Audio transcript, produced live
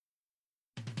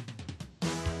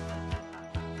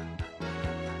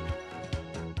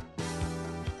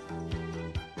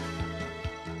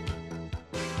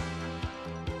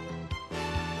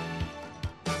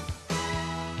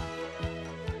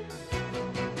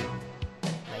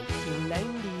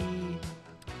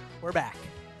We're back.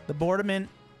 The Boardament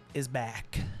is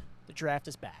back. The draft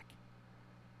is back.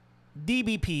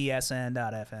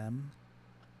 DBPSN.FM.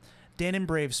 Dan and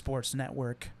Brave Sports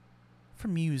Network for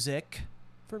music.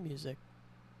 For music.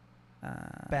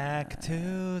 Back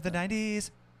to the 90s.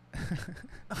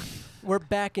 We're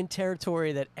back in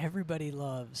territory that everybody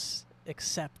loves,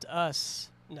 except us.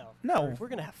 No, we're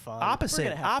gonna have fun. We're Opposite.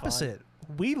 gonna have Opposite.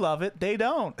 We love it. They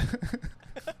don't.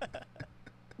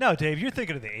 No, Dave, you're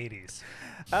thinking of the 80s.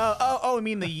 Oh! You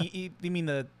mean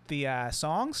the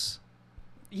songs?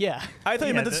 Fun. Yeah. I thought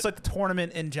you Yeah, meant this is like the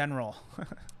tournament in general.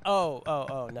 Oh,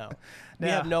 no. We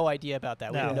No. have no idea about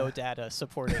that. We No. have no data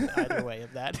supporting either way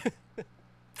of that.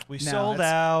 We No, sold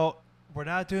it's- out. We're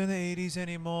not doing the 80s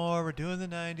anymore. We're doing the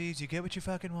 90s. You get what you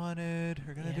fucking wanted.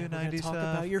 We're gonna do we're 90s gonna talk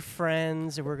stuff. about your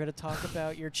friends, and we're gonna talk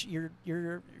about your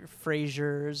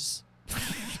Frasers,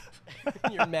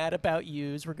 your Mad About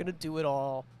Yous. We're gonna do it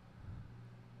all.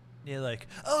 You're like,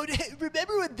 oh,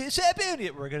 remember when this happened? Yeah,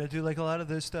 we're gonna do like a lot of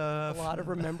this stuff. A lot of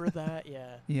remember that,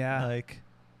 yeah. Yeah. Like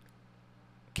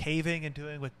caving and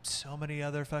doing what so many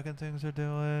other fucking things are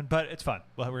doing. But it's fun.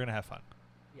 Well, we're gonna have fun.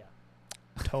 Yeah.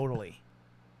 Totally.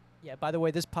 Yeah, by the way,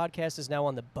 this podcast is now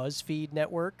on the BuzzFeed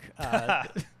network.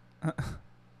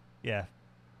 Yeah.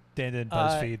 Dan and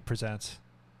BuzzFeed presents.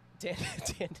 Dan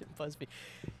and BuzzFeed.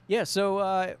 Yeah,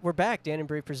 so we're back. Dan and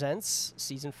Brave Presents,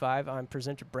 Season 5. I'm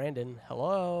presenter Brandon.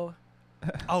 Hello.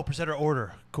 Oh, presenter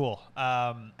order. Cool.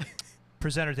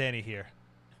 Presenter Danny here.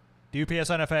 DUPS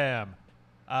on FM.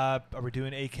 Are we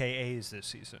doing AKAs this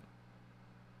season?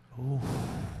 Ooh,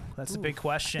 that's a big I think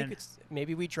question.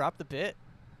 maybe we dropped the bit.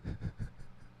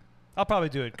 I'll probably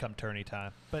do it come tourney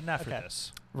time, but not for Okay.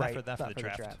 this. Right. Not for the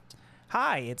draft.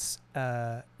 Hi, it's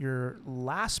your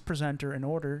last presenter in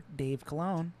order, Dave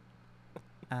Cologne.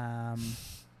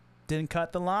 Didn't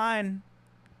cut the line.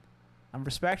 I'm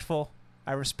respectful.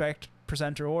 I respect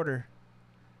presenter order.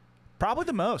 Probably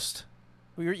the most.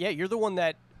 Well, you're the one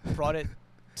that brought it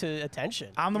to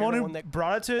attention. I'm the You're one who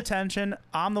brought it to attention.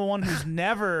 I'm the one who's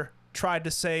never tried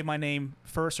to say my name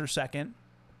first or second.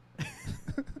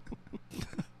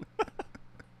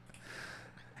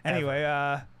 Anyway,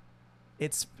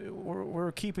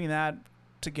 we're keeping that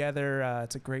together.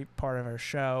 It's a great part of our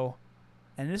show,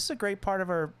 and this is a great part of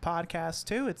our podcast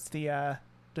too. It's the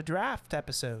draft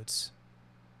episodes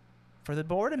for the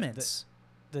Boardaments.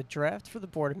 the draft for the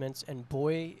Boardaments, and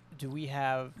boy, do we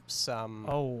have some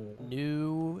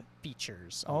new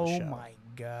features on the show. My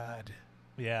God!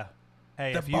 Yeah.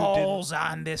 Hey, The if you balls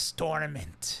on this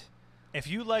tournament. if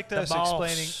you liked The us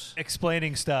balls.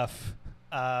 explaining stuff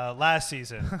last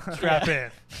season, strap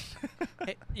in.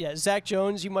 Hey, yeah, Zach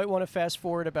Jones, you might want to fast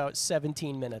forward about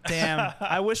 17 minutes. Damn,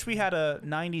 I wish we had a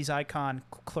 90s icon,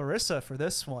 Clarissa, for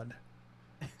this one.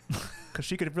 Because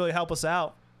she could really help us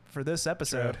out for this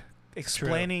episode,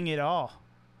 explaining it all.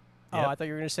 Oh, Yep. I thought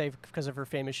you were going to say because of her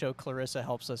famous show, Clarissa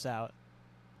Helps Us Out.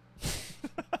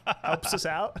 Helps us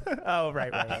out? Oh,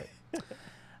 right.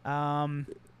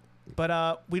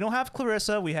 But we don't have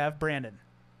Clarissa, we have Brandon.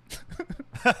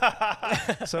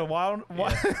 So while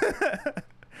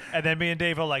And then me and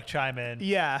Dave will like chime in.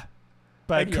 yeah.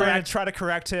 But And try to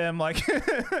correct him, like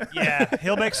yeah,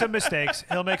 he'll make some mistakes.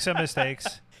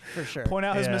 For sure. point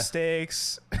out his Yeah.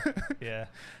 mistakes. Yeah.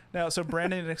 No, so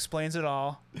Brandon explains it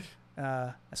all.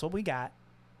 That's what we got.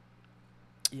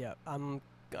 Yeah, I'm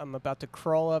about to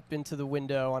crawl up into the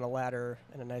window on a ladder,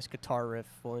 and a nice guitar riff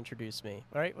will introduce me.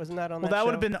 All right, wasn't that on Well, that that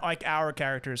would show? have been like our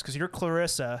characters, because you're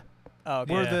Clarissa. Oh,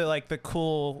 okay. We're Yeah. the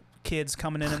cool kids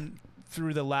coming in and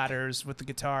through the ladders with the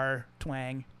guitar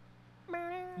twang.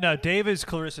 No, Dave is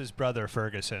Clarissa's brother,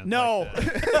 Ferguson. No. Like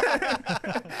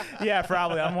the- Yeah,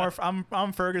 probably.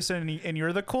 I'm Ferguson, and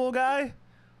you're the cool guy.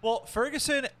 Well,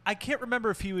 Ferguson, I can't remember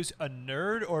if he was a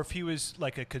nerd or if he was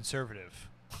like a conservative.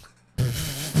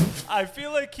 I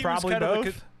feel like he Probably was kind both.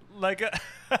 of like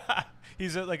a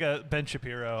he's like a Ben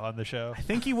Shapiro on the show. I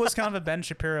think he was kind of a Ben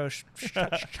Shapiro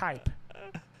type.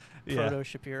 Proto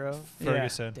Shapiro.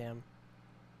 Ferguson. Damn.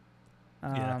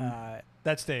 Yeah.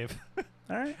 That's Dave.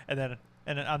 All right. And then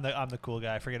I'm the cool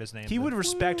guy. I forget his name. He but- would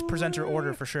respect presenter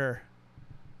order for sure.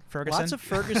 Ferguson. Lots of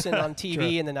Ferguson on TV Sure.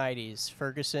 in the 90s.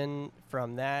 Ferguson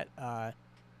from that,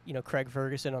 Craig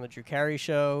Ferguson on the Drew Carey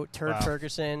Show, Turd Wow.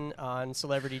 Ferguson on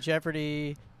Celebrity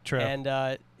Jeopardy, True. and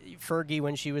Fergie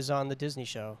when she was on the Disney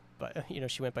show. But,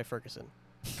 she went by Ferguson.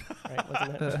 Right?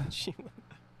 Wasn't that? She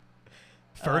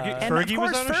Fergie, and Fergie of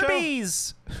course, was on a show.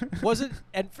 Furbies. was it?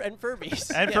 And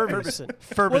Furbies. And Yeah, Furbies.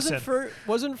 Ferguson. Ferguson.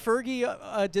 Wasn't Fergie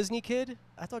a Disney kid?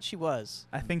 I thought she was.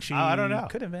 I think she I don't know.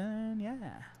 could have been, yeah.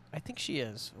 I think she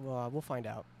is. Well, we'll find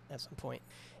out at some point.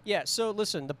 Yeah, so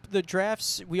listen, the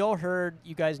drafts, we all heard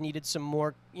you guys needed some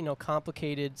more,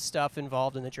 complicated stuff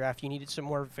involved in the draft. You needed some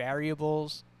more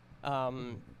variables,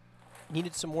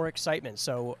 needed some more excitement.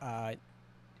 So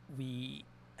we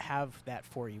have that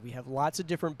for you. We have lots of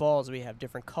different balls. We have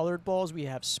different colored balls. We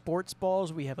have sports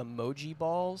balls. We have emoji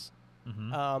balls.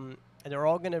 Mm-hmm. And they're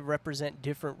all going to represent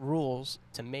different rules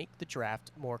to make the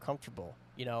draft more comfortable,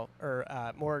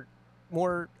 or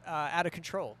more out of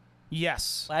control.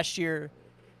 Yes.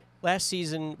 Last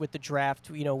season with the draft,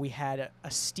 we had a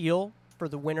steal for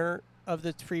the winner of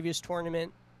the previous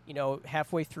tournament.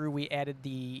 Halfway through, we added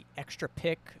the extra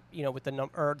pick, with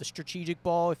the strategic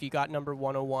ball. If you got number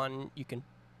 101, you can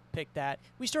pick that.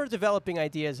 We started developing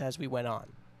ideas as we went on.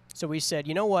 So we said,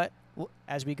 you know what?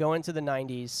 As we go into the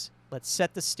 90s, let's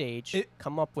set the stage,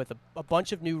 come up with a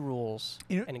bunch of new rules,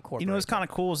 and incorporate. What's kind of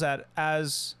cool is that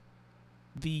as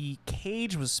the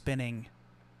cage was spinning,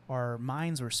 our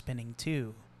minds were spinning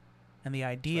too. And the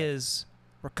ideas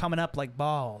were coming up like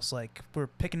balls. Like we're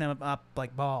picking them up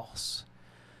like balls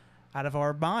out of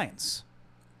our minds.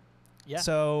 Yeah.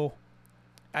 So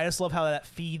I just love how that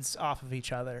feeds off of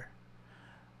each other.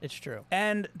 It's true.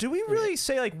 And do we really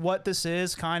say like what this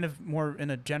is, kind of more in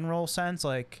a general sense?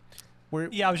 Like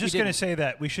I was just going to say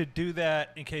that we should do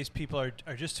that in case people are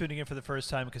just tuning in for the first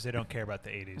time because they don't care about the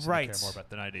 80s. Right. They care more about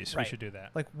the 90s. So Right. we should do that.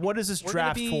 Like, what is this We're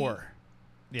draft gonna be- for?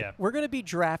 Yeah. We're going to be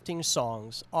drafting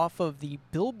songs off of the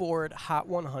Billboard Hot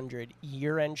 100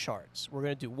 year-end charts. We're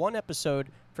going to do one episode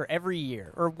for every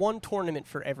year, or one tournament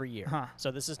for every year. Huh. So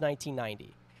this is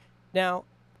 1990. Now,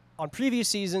 on previous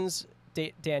seasons,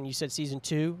 Dan, you said season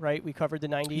 2, right? We covered the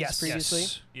 90s Yes. previously.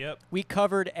 Yes. Yep. We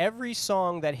covered every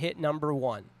song that hit number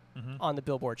 1 Mm-hmm. on the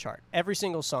Billboard chart. Every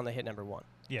single song that hit number 1.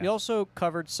 Yeah. We also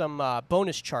covered some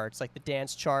bonus charts, like the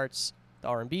dance charts, the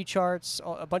R&B charts,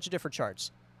 a bunch of different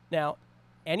charts. Now,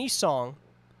 any song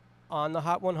on the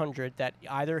Hot 100 that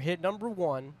either hit number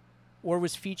 1 or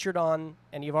was featured on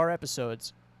any of our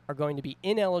episodes are going to be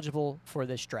ineligible for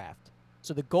this draft.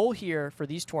 So the goal here for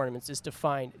these tournaments is to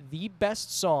find the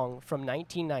best song from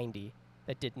 1990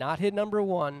 that did not hit number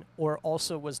 1 or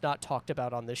also was not talked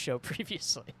about on this show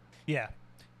previously. Yeah.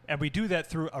 And we do that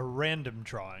through a random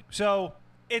drawing. So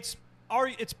it's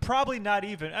probably not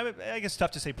even, I guess it's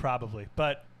tough to say probably,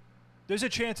 but there's a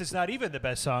chance it's not even the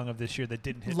best song of this year that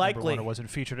didn't hit number 1 or wasn't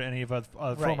featured in any of our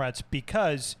Right. formats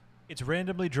because it's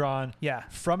randomly drawn Yeah.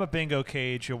 from a bingo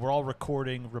cage. We're all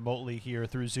recording remotely here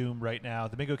through Zoom right now.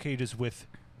 The bingo cage is with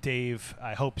Dave,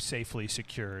 I hope safely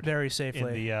secured Very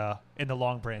safely. in the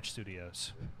Long Branch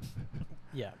studios.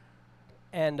 Yeah.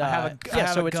 And I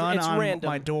have so a gun it's on random.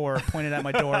 my door, pointed at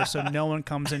my door, so no one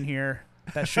comes in here.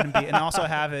 That shouldn't be. And I also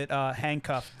have it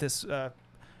handcuffed. This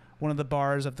one of the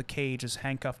bars of the cage is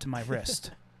handcuffed to my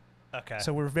wrist. Okay.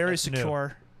 So we're very That's new.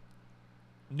 secure.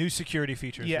 New security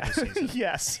features Yeah. for this season.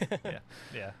 Yes.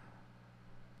 Yeah.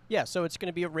 Yeah, so it's going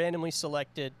to be a randomly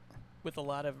selected with a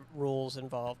lot of rules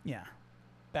involved Yeah.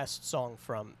 best song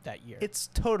from that year. It's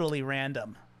totally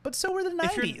random. But so were the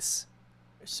If you're- 90s.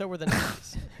 So were the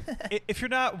 90s. If you're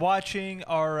not watching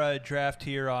our draft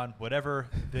here on whatever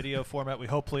video format we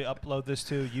hopefully upload this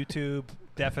to, YouTube,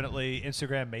 definitely,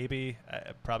 Instagram, maybe,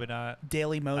 probably not.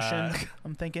 Daily Motion,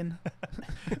 I'm thinking.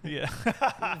 Yeah.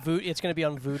 It's going to be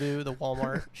on Vudu, the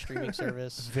Walmart streaming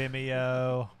service.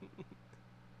 Vimeo.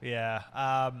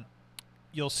 Yeah.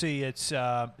 You'll see it's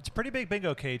a pretty big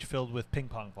bingo cage filled with ping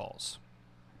pong balls.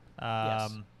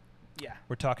 Yes. Yeah.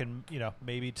 We're talking,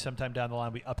 maybe sometime down the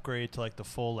line we upgrade to like the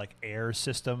full like air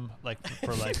system, like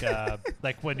for like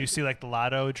like when you see like the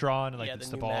lotto drawn and like yeah, it's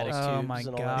the the pneumatic balls. Oh tubes my and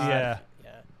all God. that Yeah. stuff.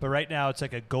 Yeah. But right now it's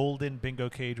like a golden bingo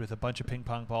cage with a bunch of ping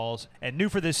pong balls. And new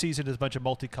for this season is a bunch of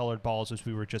multicolored balls as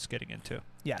we were just getting into.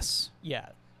 Yes. Yeah.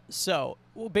 So,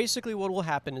 basically what will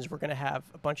happen is we're going to have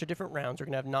a bunch of different rounds. We're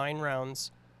going to have 9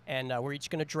 rounds, and we're each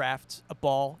going to draft a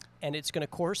ball, and it's going to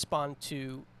correspond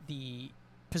to the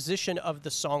position of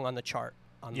the song on the chart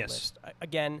on the Yes. list.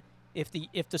 Again, if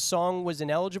the song was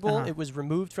ineligible, Uh-huh. it was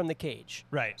removed from the cage.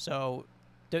 Right. So,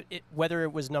 whether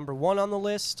it was number 1 on the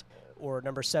list or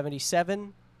number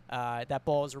 77, that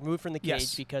ball is removed from the cage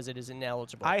Yes. because it is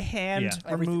ineligible. I hand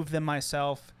Yeah. removed them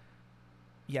myself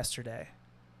yesterday.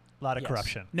 A lot of Yes.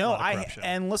 corruption. No, A lot of corruption.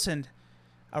 and listen,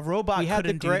 a robot We had the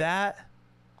couldn't do gra- that.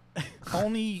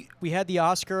 Only We had the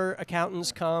Oscar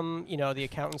accountants come, the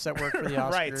accountants that work for the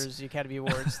Oscars, Right. the Academy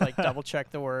Awards, like double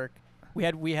check the work. We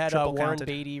had Triple Warren counted.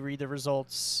 Beatty read the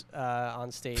results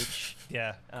on stage.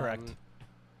 Yeah, correct.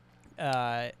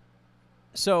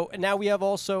 So now we have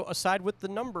also, aside with the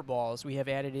number balls, we have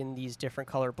added in these different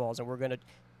color balls, and we're going to,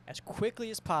 as quickly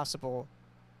as possible,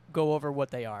 go over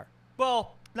what they are.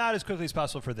 Well, not as quickly as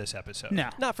possible for this episode. No.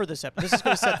 Not for this episode. This is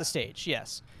going to set the stage.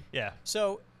 Yes. Yeah.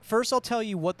 So first, I'll tell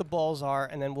you what the balls are,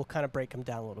 and then we'll kind of break them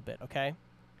down a little bit. Okay.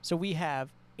 So we have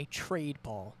a trade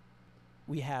ball.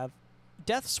 We have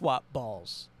death swap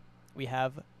balls. We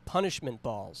have punishment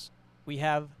balls. We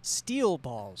have steal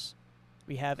balls.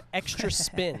 We have extra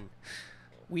spin.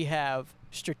 We have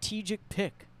strategic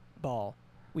pick ball.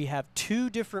 We have 2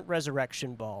 different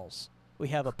resurrection balls. We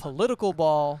have a political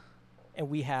ball, and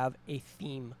we have a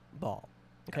theme ball.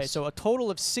 Okay, Yes. so a total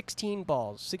of 16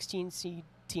 balls. 16 seed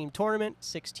team tournament,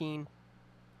 16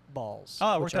 balls.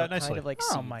 Oh, it which worked out are kind nicely. of like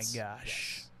Oh my seeds.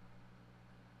 gosh.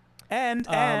 Yes.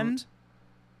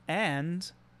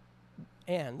 And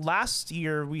And last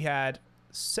year we had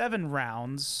 7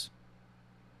 rounds.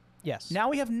 yes. Now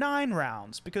we have 9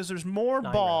 rounds because there's more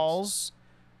 9 balls,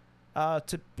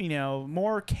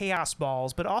 more chaos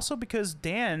balls, but also because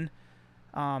Dan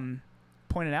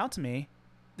pointed out to me,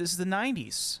 this is the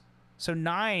 90s. So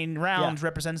 9 rounds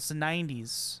represents the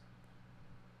 90s.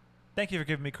 Thank you for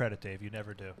giving me credit, Dave. You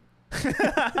never do.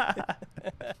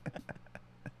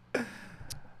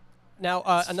 Now,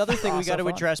 another thing we Also got to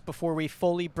fun. address before we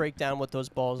fully break down what those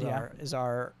balls Yeah. are is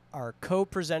our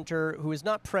co-presenter, who is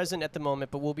not present at the moment,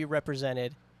 but will be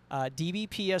represented.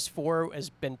 DBPS4 has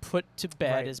been put to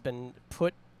bed, Right. has been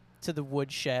put to the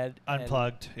woodshed, and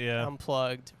Unplugged. Yeah.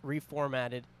 unplugged,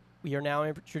 reformatted. We are now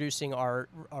introducing our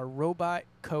robot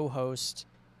co-host,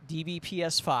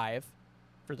 DBPS5,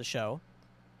 for the show,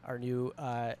 our new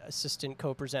assistant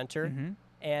co-presenter. Mhm.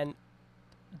 And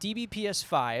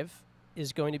DBPS5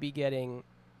 is going to be getting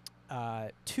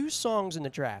 2 songs in the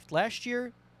draft. Last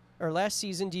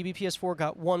season, DBPS4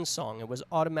 got 1 song. It was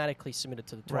automatically submitted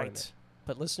to the tournament. Right.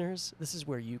 But listeners, this is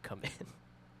where you come in.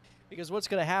 Because what's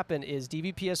going to happen is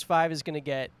DBPS5 is going to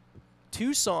get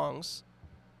 2 songs,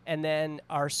 and then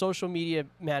our social media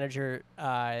manager,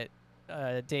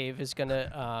 Dave, is going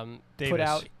to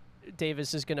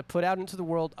Davis is going to put out into the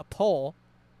world a poll.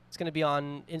 It's going to be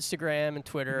on Instagram and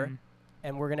Twitter, Mhm.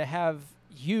 and we're going to have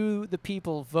you, the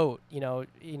people, vote.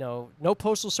 No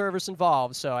postal service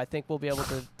involved, so I think we'll be able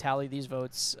to tally these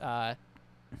votes,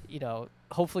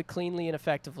 hopefully cleanly and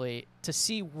effectively, to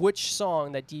see which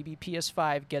song that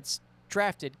DBPS5 gets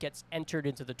drafted gets entered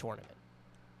into the tournament.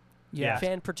 Yeah.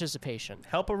 Fan participation.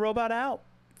 Help a robot out,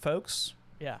 folks.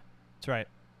 Yeah. That's right.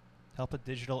 Help a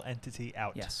digital entity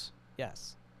out. Yes.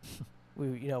 Yes.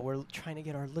 We're trying to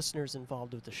get our listeners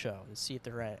involved with the show and see if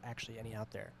there are actually any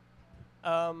out there.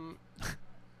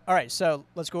 All right, so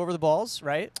let's go over the balls,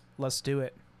 right? Let's do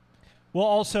it. Well,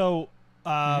 also,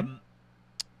 Mm-hmm.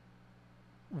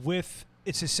 with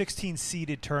it's a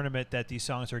 16-seeded tournament that these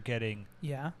songs are getting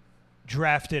Yeah.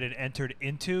 drafted and entered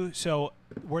into. So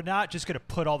we're not just going to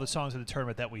put all the songs in the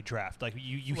tournament that we draft. Like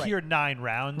you Right. hear 9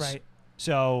 rounds. Right.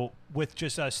 So with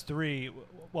just us 3,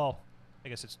 well, I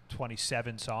guess it's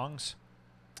 27 songs,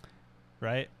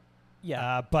 right?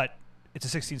 Yeah. But it's a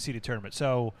 16-seeded tournament.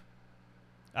 So,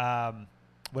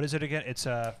 what is it again? It's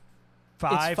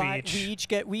 5 each.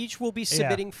 We each will be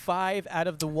submitting 5 out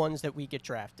of the ones that we get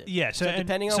drafted. Yeah. So So,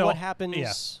 depending on what happens,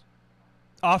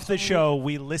 yeah. Off the show,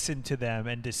 we listen to them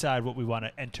and decide what we want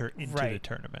to enter into the Right.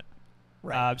 tournament.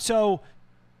 right? So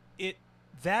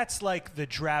that's like the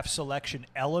draft selection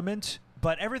element,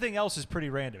 but everything else is pretty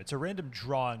random. It's a random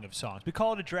drawing of songs. We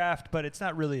call it a draft, but it's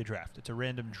not really a draft. It's a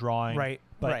random drawing. Right.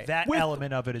 But Right. that With-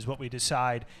 element of it is what we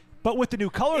decide. But with the new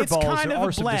colored It's balls, kind there of a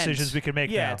are some blend. decisions we can make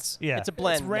Yeah, now. it's- Yeah. It's a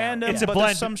blend. It's random, It's a but blend,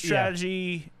 there's some yeah.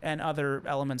 strategy and other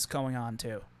elements going on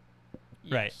too.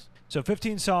 Yes. Right. So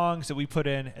 15 songs that we put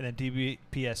in, and then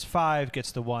DBPS5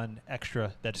 gets the 1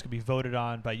 extra that's going to be voted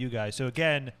on by you guys. So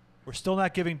again, we're still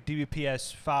not giving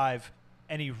DBPS5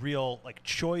 any real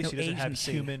choice. No He doesn't have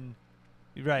agency. human,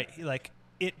 right?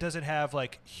 It doesn't have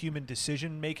human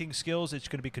decision making skills. It's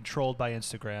going to be controlled by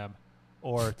Instagram,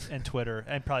 and Twitter,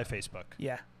 and probably Facebook,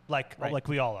 Yeah. like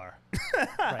we all are.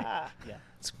 Right. Yeah.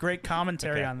 It's great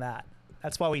commentary Okay. on that.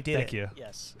 That's why we did Thank it. you.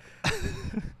 Yes.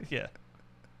 Yeah.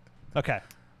 Okay.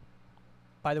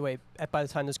 By the way, by the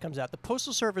time this comes out, the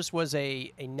Postal Service was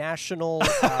a national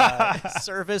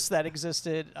service that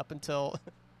existed up until.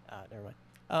 Never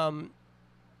mind.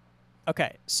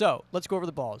 Okay, so let's go over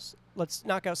the balls. Let's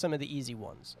knock out some of the easy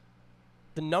ones.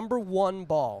 The number 1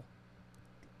 ball,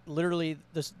 literally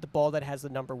the ball that has the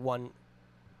number 1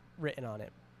 written on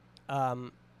it,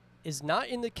 is not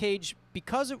in the cage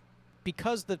because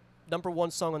the number 1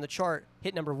 song on the chart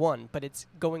hit number 1, but it's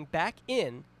going back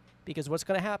in. Because what's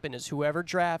going to happen is whoever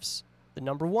drafts the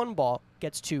number 1 ball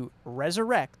gets to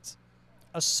resurrect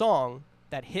a song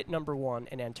that hit number 1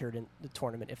 and entered in the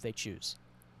tournament if they choose.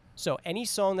 So any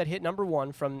song that hit number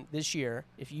 1 from this year,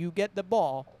 if you get the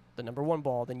ball, the number 1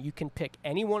 ball, then you can pick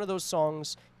any one of those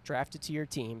songs, draft it to your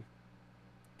team,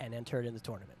 and enter it in the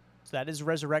tournament. So that is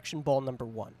Resurrection Ball number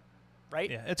 1, right?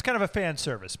 Yeah, it's kind of a fan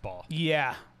service ball.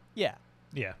 Yeah. Yeah.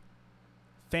 Yeah.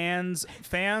 Fans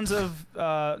of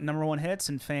number 1 hits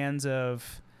and fans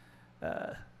of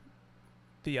the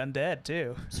undead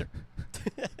too.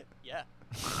 Yeah.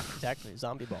 Exactly.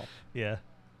 Zombie ball. Yeah.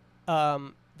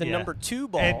 The Yeah. number 2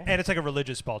 ball. And it's like a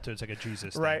religious ball too. It's like a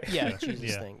Jesus thing. Right. Yeah,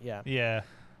 Jesus thing. Yeah. Yeah.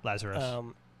 Lazarus.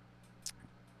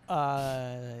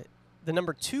 The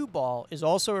number 2 ball is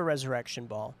also a resurrection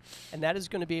ball, and that is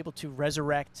going to be able to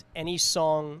resurrect any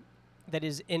song that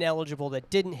is ineligible that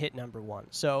didn't hit number 1.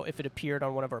 So if it appeared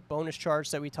on one of our bonus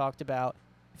charts that we talked about,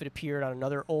 if it appeared on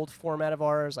another old format of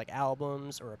ours, like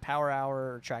albums or a power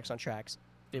hour or tracks on tracks,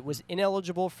 if it was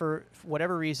ineligible for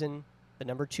whatever reason, the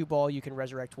number 2 ball, you can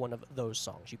resurrect one of those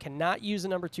songs. You cannot use the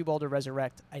number 2 ball to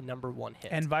resurrect a number 1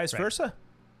 hit. And vice Right. versa.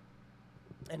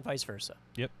 And vice versa.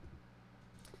 Yep.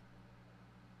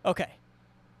 Okay.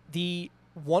 The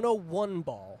 101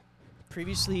 ball,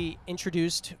 previously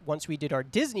introduced once we did our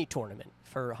Disney tournament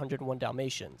for 101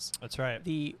 Dalmatians. That's right.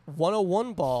 The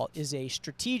 101 ball is a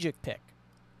strategic pick.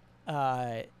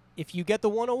 If you get the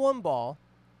 101 ball,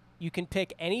 you can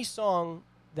pick any song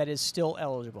that is still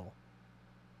eligible.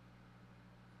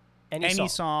 Any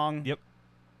song. Yep.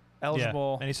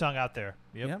 Eligible. Yeah. Any song out there.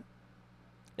 Yep.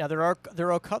 Now there are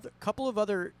a couple of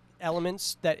other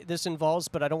elements that this involves,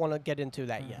 but I don't want to get into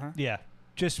that yet. Uh-huh. Yeah.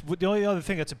 Just the only other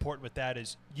thing that's important with that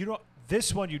is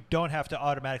this one you don't have to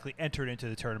automatically enter it into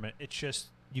the tournament. It's just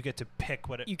you get to pick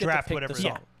You get to draft pick whatever the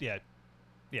song. song. Yeah.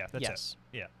 Yeah, that's Yes.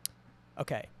 it. Yeah.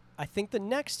 Okay. I think the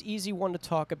next easy one to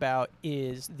talk about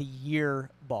is the year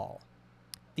ball.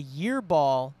 The year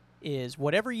ball is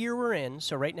whatever year we're in.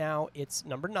 So right now it's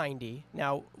number 90.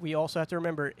 Now we also have to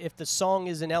remember if the song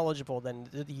is ineligible, then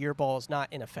the year ball is not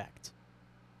in effect.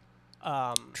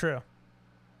 True.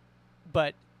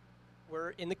 But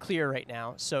we're in the clear right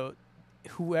now. So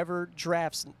whoever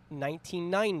drafts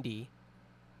 90,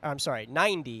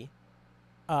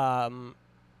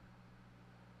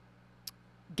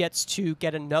 gets to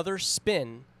get another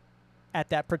spin at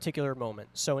that particular moment.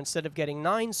 So instead of getting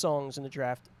 9 songs in the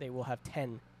draft, they will have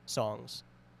 10 songs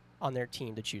on their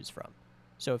team to choose from.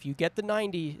 So if you get the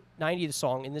 90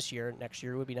 song in this year, next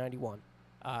year would be 91.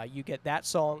 You get that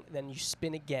song, then you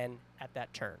spin again at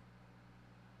that turn.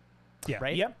 Yeah.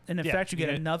 Right? Yep. And in Yeah, fact, you get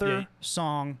yeah, another yeah.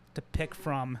 song to pick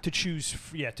from. To choose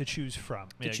from. Yeah, choose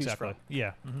exactly. from.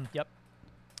 Yeah. Mm-hmm. Yep.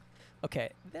 Okay,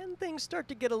 then things start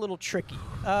to get a little tricky.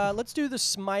 Let's do the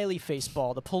smiley face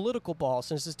ball, the political ball,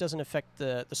 since this doesn't affect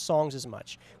the songs as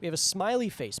much. We have a smiley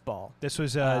face ball. This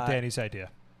was Danny's idea.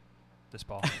 This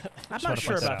ball. I'm Just not wanna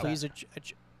sure point that about out. that.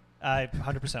 Please, I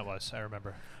 100% was. I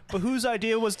remember. But whose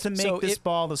idea was to make So this it-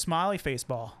 ball the smiley face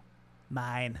ball?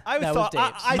 Mine. I That was thought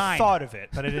Dave's. I Mine. thought of it,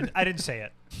 but I didn't say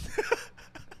it.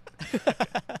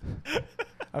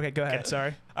 Okay, go ahead. Okay.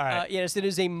 Sorry. All right. yes, it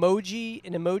is an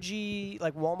emoji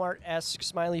like Walmart-esque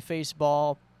smiley face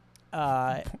ball.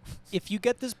 If you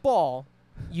get this ball,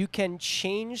 you can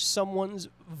change someone's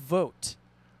vote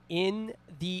in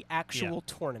the actual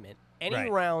tournament, any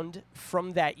Right. round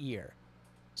from that year.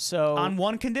 So On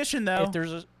one condition, though, if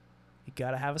there's a you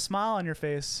gotta have a smile on your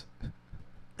face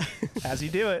as you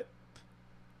do it.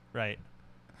 Right.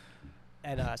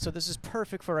 And so this is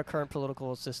perfect for our current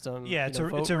political system. Yeah, you know,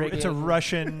 vote it's a rigging.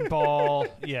 Russian ball.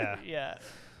 Yeah. Yeah.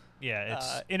 Yeah, it's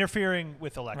Uh, interfering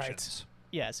with elections.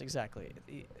 Yes, exactly.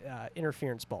 The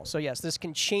interference ball. So yes, this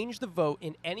can change the vote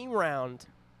in any round.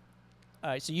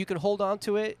 So you can hold on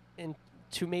to it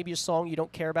to maybe a song you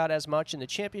don't care about as much in the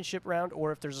championship round,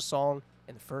 or if there's a song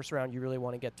in the first round you really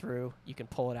want to get through, you can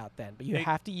pull it out then. But you Hey-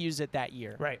 have to use it that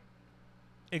year. Right.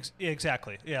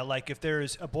 Exactly. Yeah, like if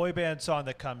there's a boy band song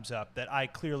that comes up that I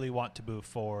clearly want to move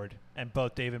forward, and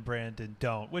both Dave and Brandon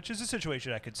don't, which is a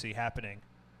situation I could see happening.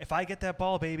 If I get that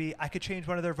ball, baby, I could change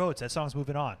one of their votes. That song's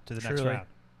moving on to the next Truly. round.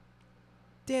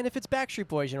 Dan, if it's Backstreet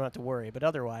Boys, you don't have to worry. But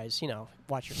otherwise,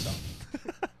 watch yourself.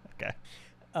 Okay.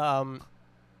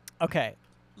 Okay.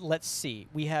 Let's see.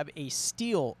 We have a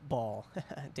steel ball.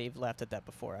 Dave laughed at that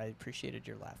before. I appreciated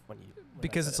your laugh when I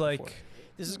Because said it's it like, before.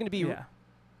 This is going to be yeah.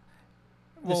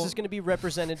 This is going to be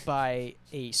represented by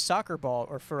a soccer ball,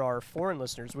 or for our foreign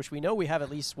listeners, which we know we have at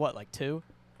least, like 2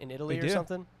 in Italy We or do.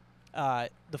 something?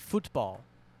 The football.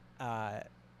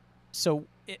 So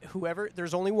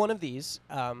there's only one of these,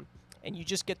 and you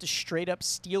just get to straight up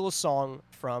steal a song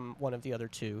from one of the other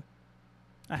 2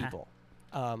 Uh-huh. people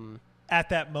At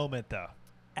that moment, though.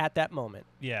 at that moment.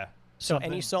 Yeah. So any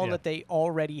Something- song yeah. that they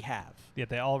already have. Yeah,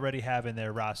 they already have in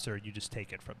their roster. You just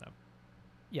take it from them.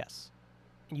 Yes.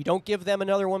 And you don't give them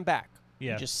another one back.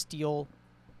 Yeah. You just steal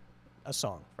a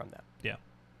song from them. Yeah.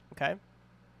 Okay.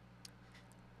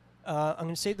 I'm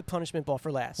going to save the punishment ball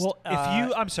for last. Well,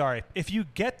 I'm sorry, if you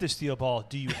get the steel ball,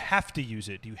 do you have to use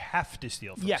it? Do you have to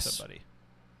steal from Yes. somebody?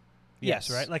 Yes.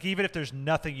 Right? Like, even if there's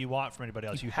nothing you want from anybody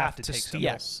else, you have to take steal. something.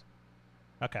 yes.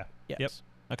 Okay. Yes. Yep.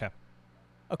 Okay.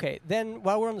 Okay, then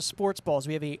while we're on the sports balls,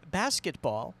 we have a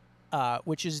basketball,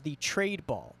 which is the trade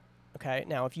ball. Okay,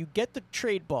 now if you get the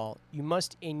trade ball, you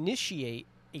must initiate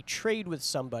a trade with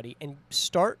somebody and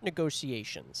start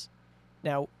negotiations.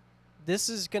 Now, this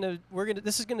is gonna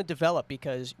develop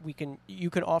because you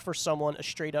can offer someone a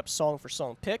straight up song for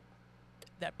song pick.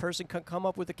 That person can come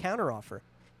up with a counter offer.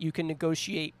 You can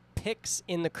negotiate picks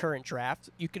in the current draft.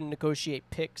 You can negotiate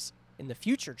picks in the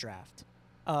future draft.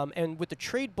 And with the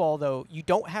trade ball, though, you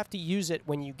don't have to use it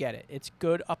when you get it. It's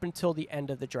good up until the end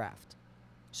of the draft.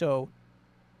 So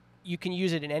you can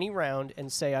use it in any round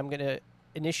and say, I'm going to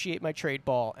initiate my trade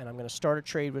ball, and I'm going to start a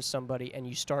trade with somebody, and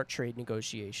you start trade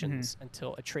negotiations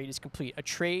until a trade is complete. A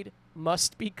trade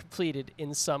must be completed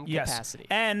in some capacity.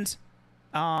 And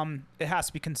it has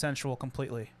to be consensual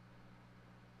completely.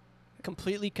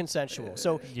 Completely consensual.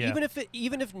 So Yeah.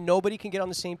 even if nobody can get on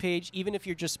the same page, even if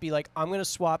you're just be like, I'm going to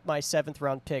swap my 7th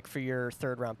round pick for your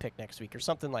 3rd round pick next week or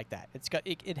something like that.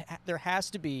 There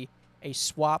has to be a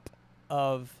swap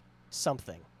of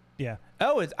something. Yeah.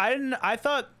 Oh,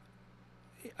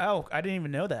 I didn't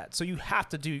even know that. So you have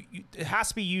to do. It has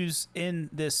to be used in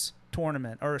this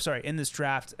tournament, or sorry, in this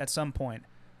draft at some point.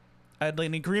 Like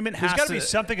an agreement has There's got to to be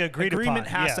something agreed upon. Agreement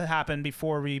has Yeah. to happen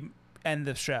before we end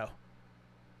the show.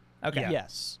 Okay. Yeah.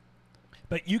 Yes.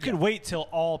 But you can wait till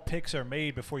all picks are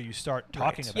made before you start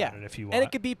talking Right. about it if you want. And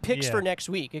it could be picks Yeah. for next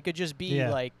week. It could just be Yeah.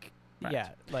 like, Right.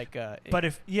 But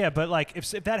if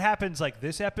that happens like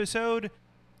this episode,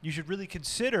 you should really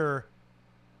consider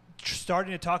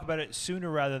starting to talk about it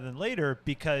sooner rather than later,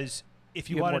 because if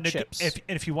you, You have want more to chips.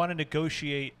 if you want to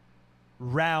negotiate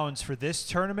rounds for this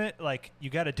tournament, like, you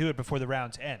got to do it before the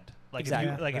rounds end. Like,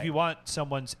 Exactly. if you want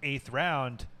someone's 8th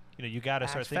round, you got to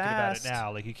start Act thinking fast. about it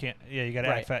now. Like, you can't. Yeah, you got to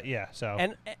Right. act fast. Yeah. So.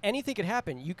 And anything could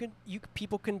happen.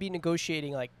 People can be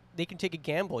negotiating, like, they can take a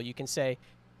gamble. You can say,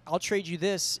 I'll trade you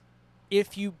this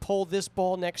if you pull this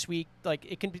ball next week. Like,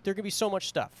 there can be so much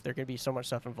stuff. There can be so much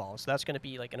stuff involved. So that's going to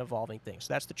be like an evolving thing.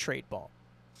 So that's the trade ball.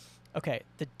 Okay,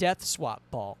 the death swap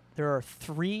ball. There are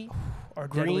 3 Or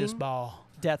Green deadliest ball.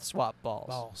 death swap balls.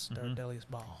 Balls. They're Mhm. deadliest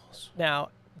balls. Now,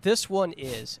 this one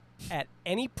is at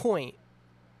any point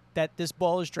that this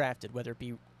ball is drafted, whether it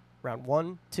be round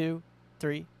 1, 2,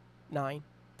 3, 9,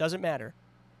 doesn't matter.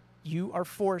 You are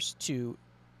forced to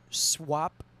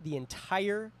swap the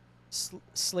entire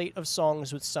slate of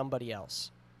songs with somebody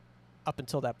else up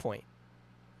until that point.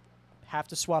 Have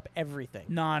to swap everything.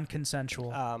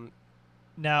 Non-consensual.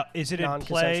 Now, is it in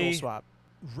Non-consensual play swap.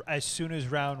 as soon as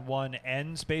round 1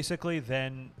 ends, basically?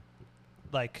 Then,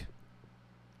 like,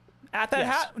 At that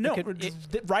yes, no, it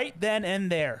could- right then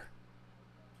and there.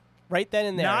 Right then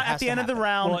and there. Not it has at the to end of the happen.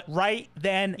 round. Well, right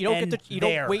then. You don't and get to. You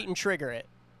there. don't wait and trigger it.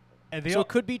 and So it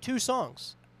could be 2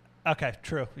 songs. okay,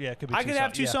 true. Yeah, it could be. I two could have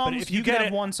songs. 2 Yeah, songs. But if you you could get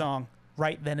have it, 1 song.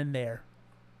 Right then and there.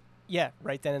 Yeah,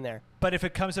 right then and there. but if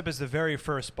it comes up as the very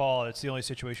first ball, it's the only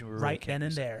situation where we really Right then can't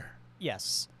and use it. there.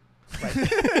 Yes.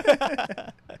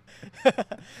 Right.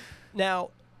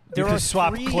 Now, there You are could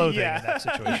swap 3, clothing Yeah. in that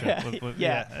situation.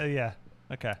 Yeah. Yeah.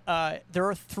 Okay. There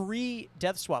are 3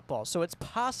 death swap balls, so it's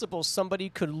possible somebody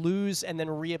could lose and then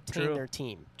reobtain True. their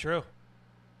team. True.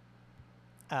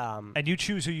 And And you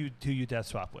choose who you death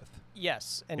swap with.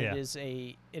 yes, and Yeah.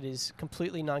 it is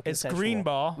completely It's non-consensual. green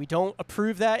ball. We don't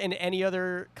approve that in any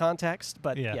other context,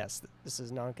 but Yeah. yes, this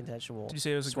is non-consensual. Did you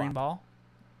say it was a swap. green ball?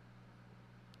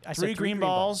 I said 3 green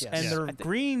balls, yes. and Yeah. they're I thi-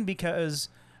 green because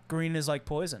green is like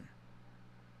poison.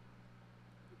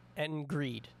 and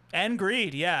greed. And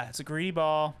greed, yeah. It's a greedy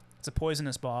ball. It's a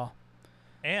poisonous ball.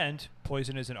 And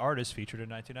Poison is an artist featured in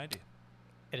 1990.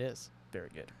 It is. Very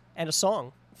good. And a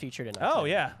song featured in it. Oh,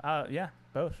 yeah. Yeah,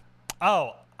 both.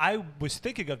 Oh, I was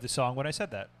thinking of the song when I said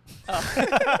that.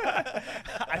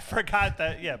 I forgot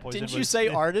that. Yeah, Poison. Didn't you was- say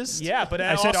artist? Yeah, but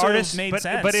I it said also artist, made but,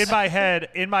 sense. but in my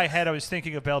head, I was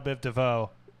thinking of Belle Biv DeVoe.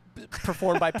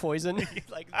 Performed by Poison.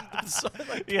 like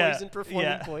Yeah, Poison performing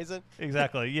yeah. Poison.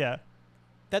 Exactly. Yeah.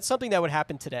 That's something that would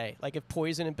happen today. Like if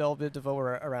Poison and Belle Biv DeVoe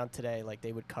were around today, like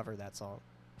they would cover that song.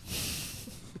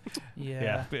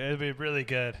 yeah. It'd be really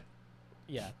good.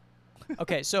 Yeah.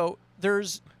 Okay, so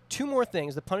there's 2 more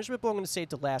things. The punishment ball I'm going to say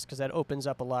to last because that opens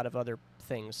up a lot of other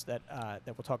things that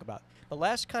we'll talk about. The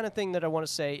last kind of thing that I want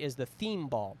to say is the theme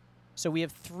ball. So we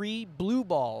have 3 blue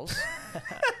balls.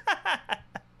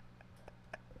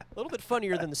 A little bit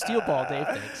funnier than the steel ball, Dave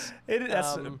thinks.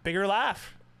 That's a Um, bigger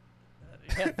laugh.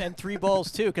 and 3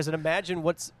 balls too. Because imagine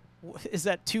is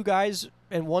that 2 guys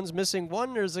and one's missing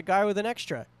one, or is a guy with an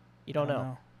extra? You don't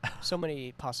know. So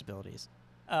many possibilities.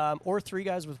 Or 3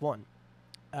 guys with 1.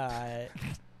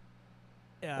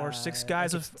 Or 6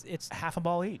 guys like with it's half a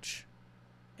ball each.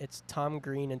 It's Tom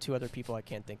Green and 2 other people I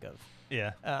can't think of.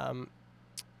 Yeah.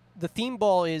 The theme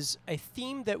ball is a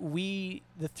theme that the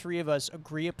 3 of us,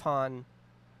 agree upon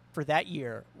for that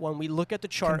year. When we look at the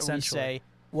chart and we say,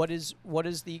 what is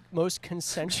the most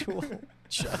consensual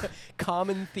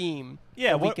common theme?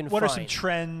 Yeah. that we What can are find? some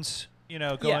trends? Going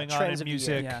on trends in of the year.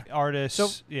 music, Yeah. artists.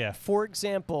 So- yeah. For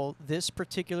example, this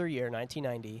particular year,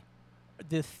 1990,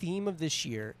 the theme of this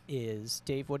year is,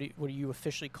 Dave, what are you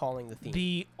officially calling the theme?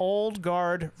 The old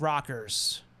guard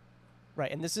rockers.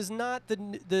 Right, and this is not the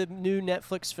new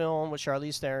Netflix film with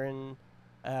Charlize Theron,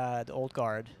 The Old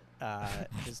Guard.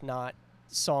 Is not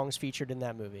songs featured in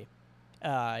that movie.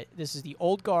 This is the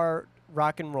Old Guard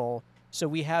rock and roll. So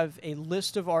we have a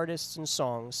list of artists and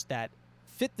songs that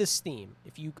fit this theme.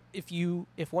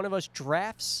 If one of us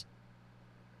drafts,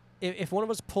 if one of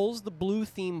us pulls the blue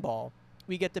theme ball,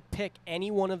 we get to pick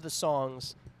any one of the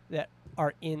songs that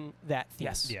are in that theme.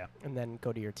 Yes. Yeah. And then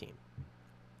go to your team.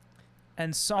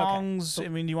 And songs, so- I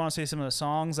mean, do you want to say some of the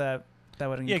songs that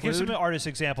would include? Yeah. Give some artist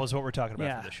examples of what we're talking about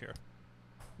Yeah. for this year.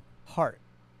 Heart,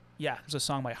 Yeah, there's a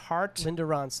song by Heart. Linda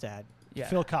Ronstadt, Yeah.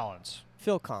 Phil Collins.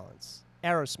 Phil Collins,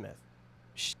 Aerosmith,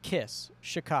 Kiss,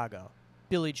 Chicago,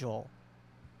 Billy Joel,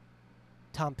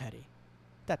 Tom Petty,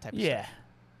 that type of Yeah. stuff.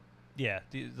 Yeah.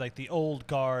 The old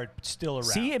guard still around.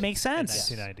 See, it makes in sense.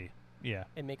 1990. Yeah.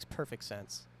 It makes perfect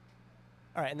sense.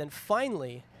 All right, and then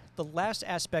finally, the last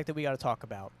aspect that we got to talk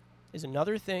about is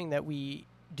another thing that we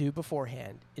do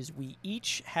beforehand is we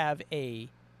each have a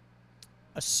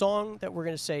song that we're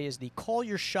going to say is the call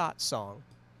your shot song,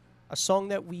 a song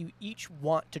that we each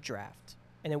want to draft,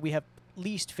 and then we have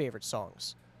least favorite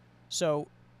songs. So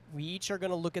we each are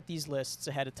going to look at these lists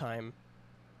ahead of time.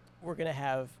 We're going to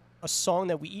have a song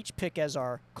that we each pick as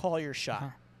our call your shot. Uh-huh.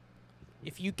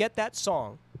 If you get that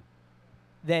song,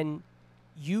 then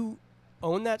you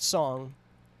own that song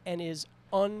and is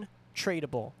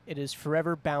untradeable. It is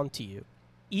forever bound to you.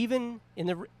 Even in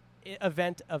the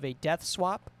event of a death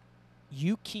swap,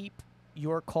 you keep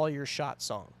your call your shot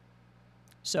song.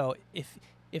 So if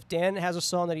Dan has a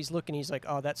song that he's like,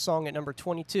 oh, that song at number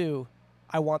 22,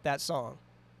 I want that song.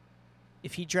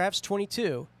 If he drafts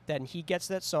 22, then he gets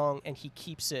that song and he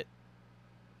keeps it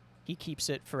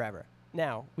forever.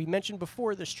 Now, we mentioned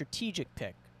before the strategic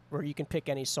pick, where you can pick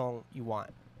any song you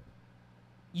want.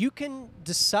 You can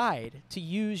decide to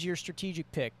use your strategic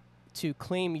pick to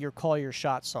claim your call your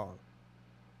shot song.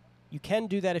 You can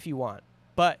do that if you want.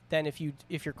 But then if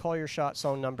your call your shot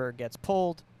song number gets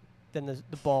pulled, then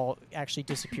the ball actually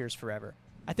disappears forever.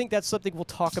 I think that's something we'll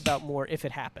talk about more if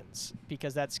it happens,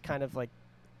 because that's kind of like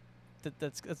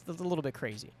that's a little bit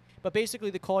crazy. But basically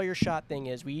the call your shot thing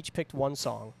is we each picked one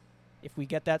song. If we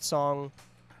get that song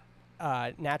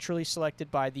naturally selected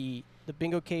by the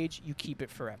bingo cage, you keep it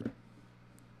forever.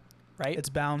 Right? It's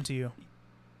bound to you.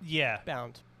 Yeah.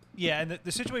 bound. Yeah, and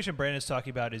the situation Brandon's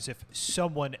talking about is if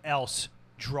someone else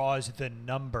draws the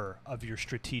number of your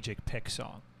strategic pick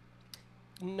song.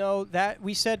 No, that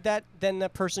we said that, then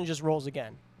that person just rolls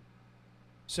again.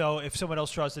 So if someone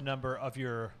else draws the number of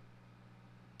your...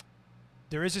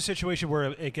 There is a situation where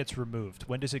it gets removed.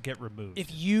 When does it get removed?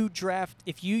 If you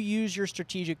use your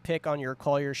strategic pick on your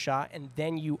call your shot, and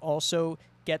then you also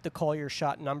get the call your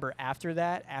shot number after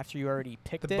that, after you already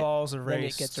picked The it, ball's then it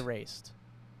erased. gets erased.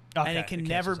 Okay, And it can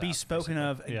never cancels be out, spoken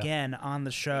of basically. Yeah. again on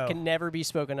the show. It can never be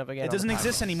spoken of again. It on the doesn't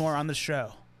exist podcast. anymore on the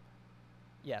show.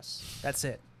 Yes. That's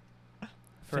it.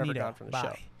 Forever Finito. gone from the Bye.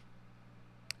 show.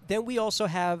 Then we also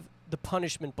have the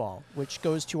punishment ball, which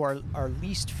goes to our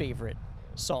least favorite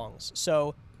songs.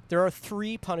 So there are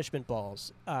 3 punishment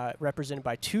balls represented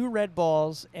by 2 red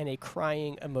balls and a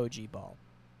crying emoji ball.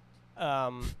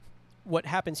 What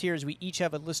happens here is we each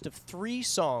have a list of 3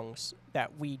 songs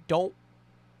that we don't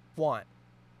want.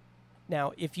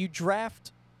 Now, if you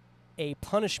draft a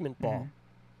punishment ball,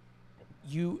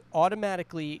 you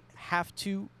automatically have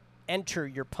to enter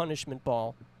your punishment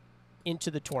ball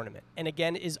into the tournament. And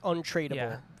again, is untradeable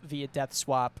Yeah. via death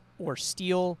swap or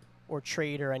steal or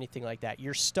trade or anything like that.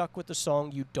 You're stuck with the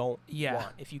song you don't Yeah.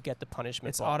 want if you get the punishment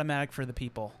It's ball. automatic for the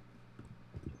people.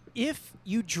 If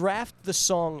you draft the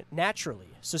song naturally,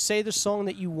 so say the song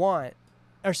that you want,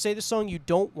 or say the song you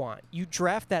don't want, you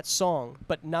draft that song,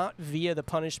 but not via the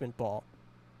punishment ball.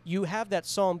 You have that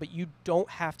song, but you don't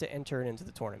have to enter it into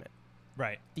the tournament.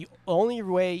 Right. The only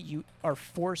way you are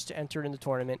forced to enter in the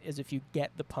tournament is if you get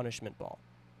the punishment ball.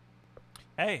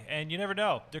 Hey, and you never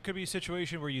know. There could be a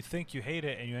situation where you think you hate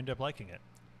it and you end up liking it.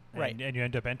 Right. And you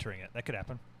end up entering it. That could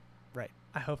happen. Right.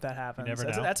 I hope that happens. never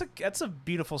know. That's a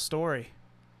beautiful story.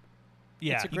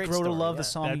 Yeah. It's a You great grow to story, love yeah. the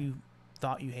song That- you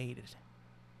thought you hated.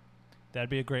 That'd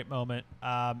be a great moment.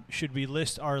 Should we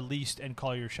list our least and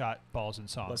call your shot balls and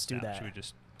songs? Let's do now? that. Should we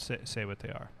just say what they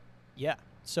are? Yeah.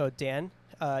 So Dan,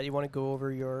 you want to go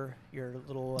over your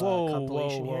little Whoa,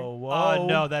 compilation here? whoa.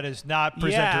 No, that is not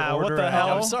presenter Yeah, what order. the I know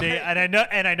hell? I'm sorry.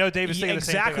 and I know David's Yeah, thinking the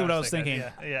same exactly thing what I was thinking.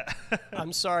 Yeah.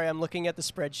 I'm sorry. I'm looking at the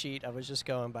spreadsheet. I was just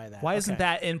going by that. Why isn't Okay.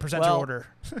 that in presenter Well- order?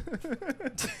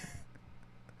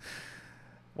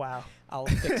 Wow. I'll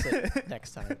fix it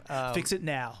next time. Fix it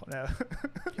now. No.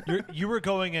 You were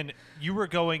going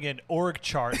in org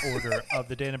chart order of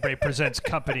the Dan and Bray Presents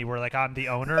company, where like I'm the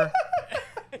owner,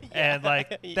 and like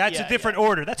that's Yeah, a different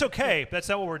order. That's okay. That's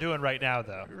not what we're doing right now,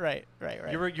 though. Right.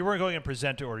 You weren't going in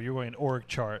presenter order. You were going in org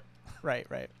chart Right.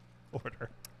 order.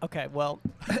 Okay. Well,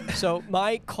 so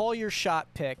my call your shot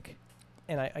pick,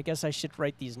 and I guess I should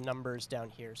write these numbers down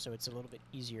here so it's a little bit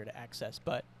easier to access.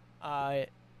 But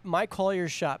my call your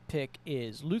shot pick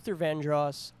is Luther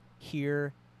Vandross,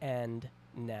 Here and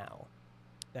Now.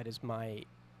 That is my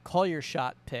call your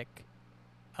shot pick.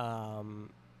 Are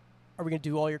we gonna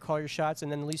do all your call your shots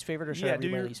and then the least favorite, or should I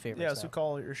read my least favorites? Yeah, so now?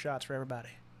 call your shots for everybody.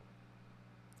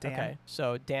 Dan. Okay.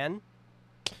 So Dan.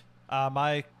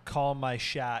 My call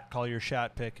your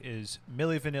shot pick is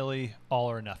Milli Vanilli,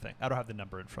 All or Nothing. I don't have the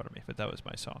number in front of me, but that was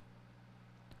my song.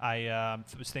 I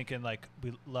was thinking like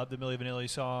we love the Milli Vanilli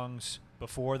songs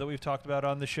before that we've talked about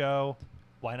on the show.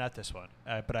 Why not this one?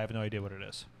 But I have no idea what it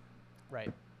is.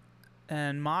 Right.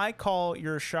 And my call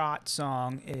your shot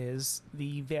song is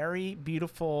the very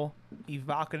beautiful,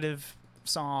 evocative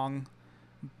song.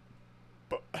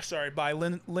 By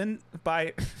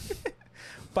by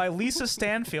by Lisa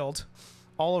Stanfield,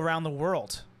 All Around the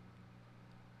World.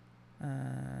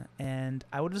 And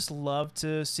I would just love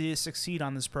to see it succeed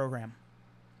on this program,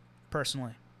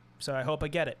 personally. So I hope I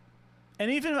get it. And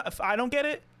even if I don't get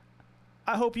it,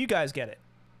 I hope you guys get it,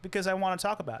 because I want to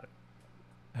talk about it.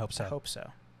 I hope so. I hope so.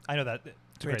 I know that. It's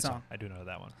a Great great song. song. I do know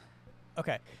that one.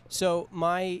 Okay. So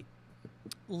my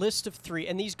list of 3,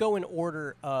 and these go in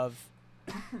order of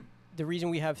the reason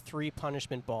we have 3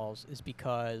 punishment balls is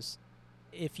because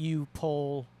if you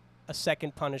pull a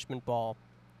second punishment ball,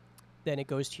 then it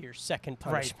goes to your second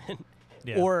Right. punishment.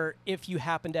 Yeah. Or if you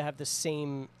happen to have the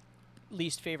same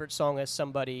least favorite song as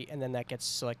somebody, and then that gets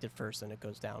selected first, then it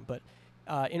goes down. But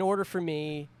in order for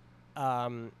me,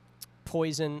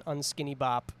 Poison, Unskinny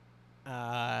Bop,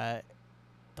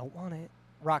 don't want it,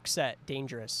 Roxette,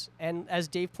 Dangerous. And as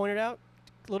Dave pointed out,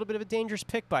 a little bit of a dangerous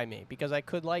pick by me because I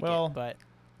could like Well, it, but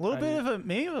A little I bit mean- of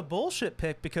maybe a bullshit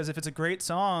pick, because if it's a great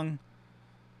song,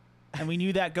 and we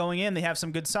knew that going in, they have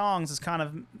some good songs. It's kind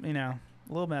of a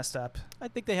little messed up. I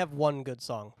think they have one good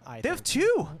song. They have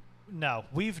 2. No,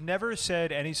 we've never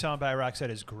said any song by Roxette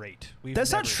is great. We've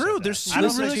That's not never true. said There's that. two I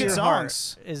don't really think good we-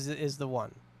 songs. Is the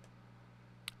one.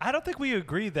 I don't think we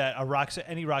agree that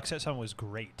any Roxette song was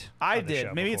great. I on the did.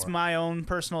 show Maybe it's before. my own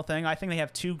personal thing. I think they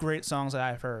have 2 great songs that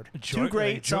I've heard. Joy- 2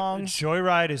 great Joy- songs.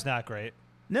 Joyride is not great.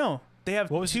 No, they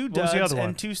have What was- 2 what was the duds other one?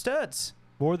 and 2 studs.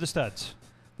 What were the studs?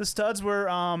 The studs were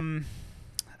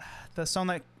the song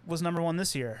that was #1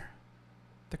 this year,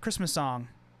 the Christmas song.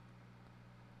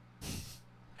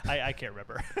 I can't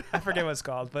remember. I forget what it's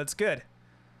called, but it's good.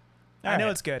 All I know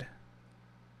right. it's good.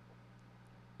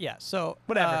 Yeah. So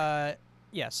Whatever.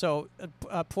 Yeah. So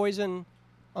Poison,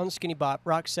 Unskinny Bop,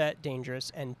 Roxette,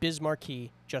 Dangerous, and Biz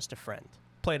Markie, Just a Friend.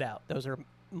 Played out. Those are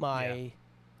my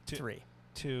Two- 3.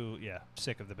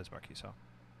 Sick of the Biz Markie song.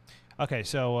 Okay,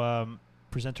 so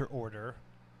presenter order,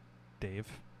 Dave.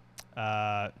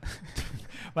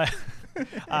 My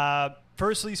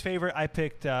first least favorite, I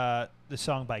picked the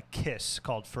song by Kiss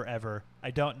called "Forever."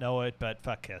 I don't know it, but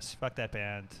fuck Kiss, fuck that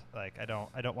band. Like I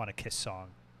don't want a Kiss song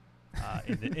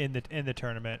in the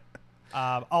tournament.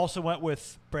 Also went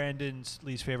with Brandon's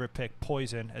least favorite pick,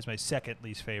 Poison, as my second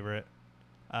least favorite.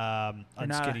 not a-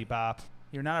 Unskinny Bop.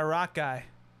 You're not a rock guy.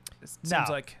 It No. seems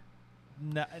like.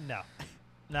 No,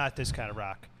 not this kind of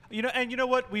rock. You know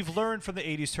what? We've learned from the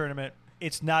 '80s tournament.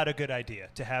 It's not a good idea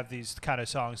to have these kind of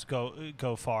songs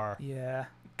go far, Yeah.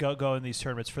 go in these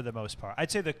tournaments for the most part. I'd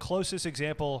say the closest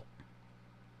example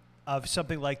of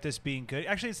something like this being good.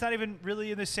 Actually, it's not even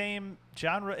really in the same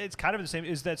genre. It's kind of the same.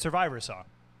 Is that Survivor song?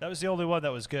 That was the only one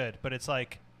that was good. But it's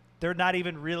like they're not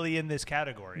even really in this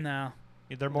category. No.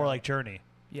 They're more like Journey.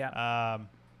 Yeah.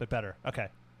 But better. Okay.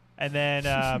 And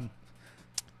then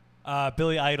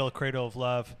Billy Idol, Cradle of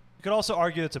Love. You could also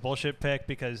argue it's a bullshit pick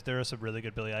because there are some really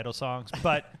good Billy Idol songs.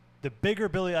 But the bigger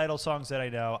Billy Idol songs that I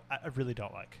know, I really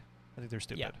don't like. I think they're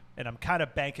stupid. Yeah. And I'm kind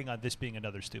of banking on this being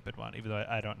another stupid one, even though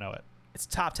I don't know it. It's a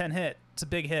top 10 hit. It's a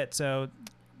big hit. So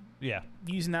Yeah.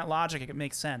 using that logic, it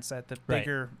makes sense that the Right.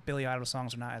 bigger Billy Idol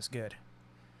songs are not as good.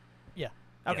 Yeah.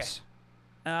 Okay. Yes.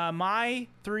 My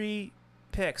 3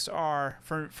 picks are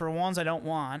for ones I don't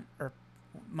want, or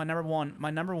my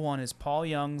number one is Paul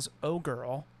Young's "Oh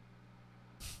Girl."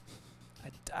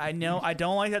 I know I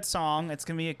don't like that song. It's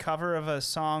gonna be a cover of a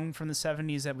song from the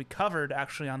 '70s that we covered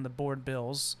actually on the Board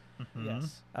Bills. Mhm.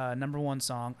 Yes. Number 1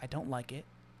 song. I don't like it.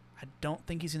 I don't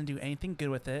think he's gonna do anything good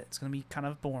with it. It's gonna be kind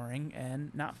of boring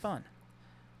and not fun.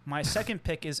 My second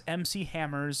pick is MC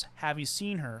Hammer's "Have You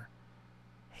Seen Her?"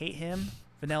 Hate him.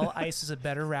 Vanilla Ice is a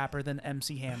better rapper than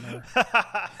MC Hammer.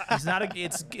 He's not a.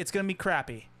 It's gonna be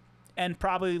crappy, and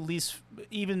probably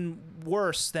even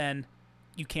worse than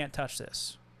 "You Can't Touch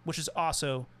This," which is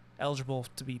also eligible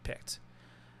to be picked.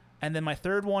 And then my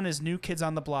third one is New Kids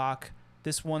on the Block.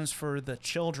 This one's for the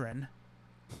children.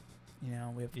 You know,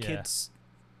 we have Yeah. kids.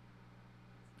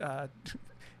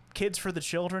 Kids for the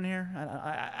children here.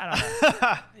 I don't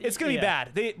know. It's gonna be Yeah.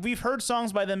 bad. We've heard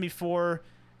songs by them before,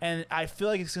 and I feel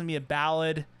like it's gonna be a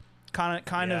ballad, kind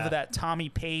Yeah. of that Tommy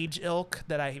Page ilk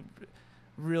that I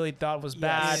really thought was Yes.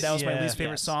 bad. That was my Yeah. least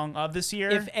favorite Yes. song of this year.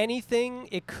 If anything,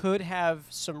 it could have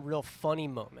some real funny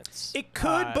moments. It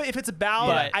could, Uh, but if it's a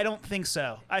ballad, but- I don't think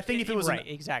so. I think if it was right,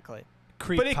 exactly.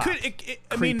 Creep but it pop. could.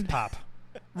 I Creep mean, pop.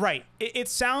 right? It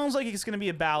sounds like it's going to be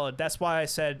a ballad. That's why I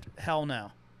said hell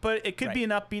no. But it could Right. be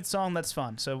an upbeat song that's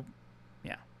fun. So,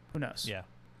 yeah, who knows? Yeah.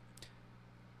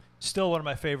 Still one of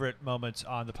my favorite moments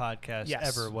on the podcast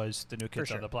Yes. ever was the New Kids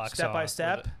sure. on the Block Step song. by where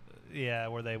step.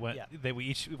 where they went. Yeah.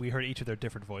 We heard each of their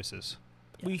different voices.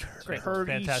 We Great. heard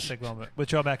Fantastic moment with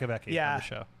Joe McAvecchi Yeah. on the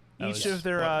show. That each was of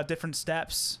their fun. different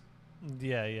steps.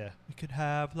 Yeah. We could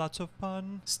have lots of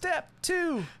fun. Step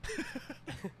 2.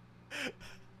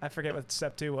 I forget what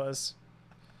step 2 was.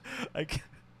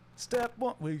 Step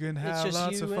 1, we can It's have just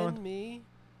lots you of fun. and me.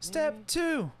 Step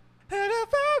 2.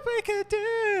 we could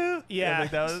do. Yeah. I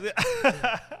think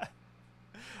that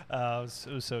was.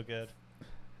 It was so good.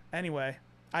 Anyway,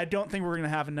 I don't think we're going to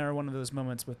have another one of those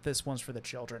moments with this one's for the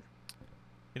children.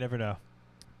 You never know.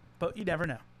 But you never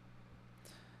know.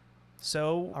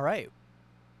 So, All right.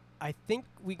 I think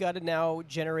we got to now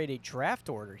generate a draft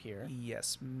order here.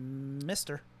 yes,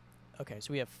 mister. Okay,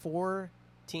 so we have 4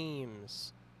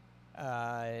 teams.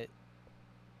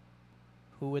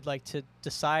 Who would like to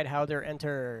decide how they're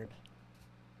entered?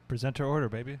 Presenter order,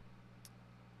 baby.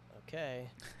 Okay.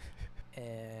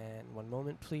 And one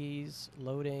moment, please.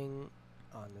 Loading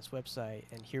on this website.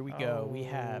 And here we go. We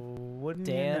have wouldn't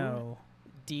Dan. you know?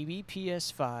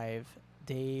 DBPS5,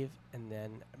 Dave, and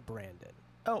then Brandon.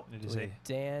 Oh, It So is we a have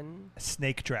Dan,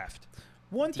 snake draft.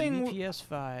 one thing.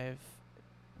 DBPS5,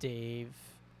 Dave,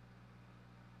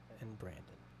 and Brandon.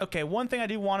 Okay, one thing I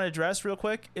do want to address real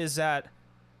quick is that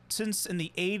since in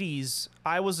the 80s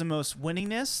I was the most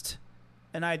winningest,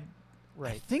 and I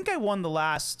Right. think I won the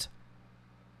last.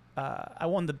 I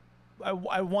won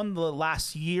the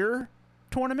last year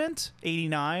tournament,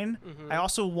 '89. Mhm. I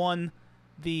also won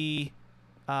the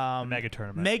Mega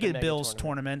tournament. Mega The Mega Bills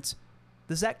tournament.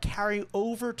 Does that carry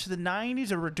over to the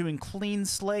 90s, or we're doing clean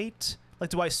slate? Like,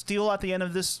 do I steal at the end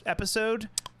of this episode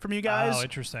from you guys, Oh,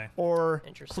 interesting. or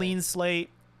Interesting. clean slate?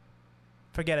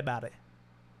 Forget about it.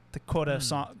 To quote a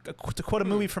song, to quote a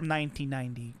movie from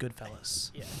 1990,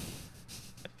 Goodfellas. Yeah.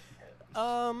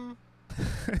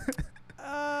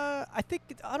 I think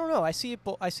I don't know. I see it.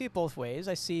 I see it both ways.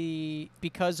 I see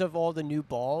because of all the new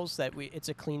balls that it's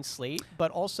a clean slate,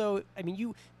 but also, I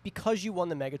mean, because you won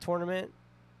the mega tournament,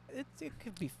 it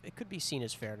could be seen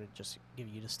as fair to just give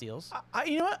you the steals.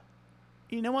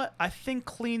 You know what? I think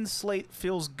clean slate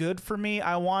feels good for me.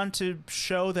 I want to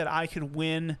show that I could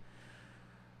win.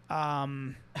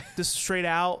 Just straight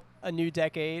out. A new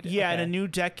decade. Yeah, in Okay. a new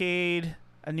decade.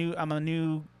 I'm a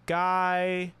new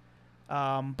guy,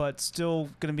 but still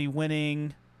gonna be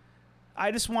winning.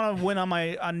 I just want to win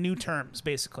on new terms,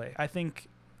 basically. I think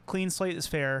clean slate is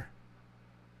fair.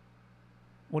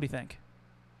 What do you think?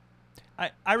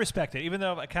 I respect it, even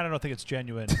though I kind of don't think it's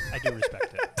genuine. I do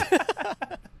respect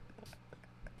it.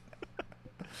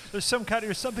 There's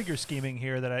something you're scheming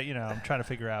here that I'm trying to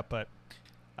figure out, but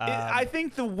I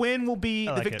think the win will be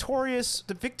I like it.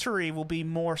 the victory will be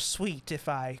more sweet if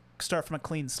I start from a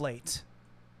clean slate.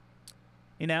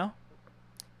 You know?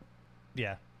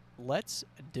 yeah, Let's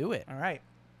do it. All right.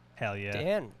 hell yeah.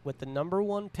 Dan with the number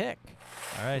 1 pick.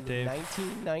 All right, in the Dave.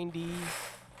 1990. All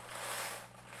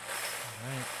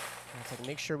right. Let's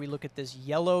make sure we look at this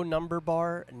yellow number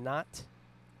bar, not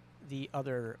the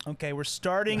other. Okay, we're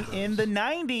starting in the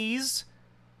 90s.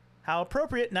 How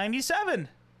appropriate, 97.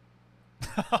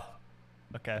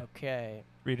 Okay. Okay.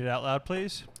 Read it out loud,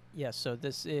 please. Yeah, so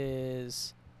this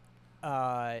is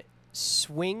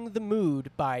Swing the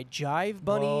Mood by Jive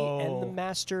Bunny and the Whoa.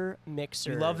 Master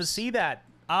Mixers. We love to see that.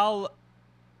 I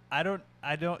don't.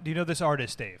 Do you know this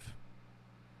artist, Dave?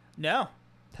 No.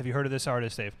 Have you heard of this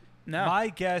artist, Dave? No. My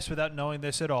guess, without knowing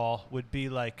this at all, would be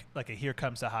like a Here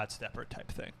Comes the Hot Stepper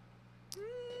type thing.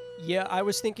 Yeah, I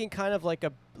was thinking kind of like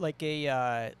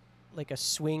a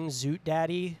swing Zoot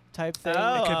Daddy type thing.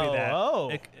 Oh. It could be that. Oh.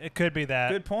 It could be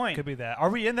that. Good point. Could be that. Are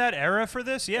we in that era for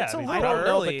this? Yeah. That's a I mean, little I don't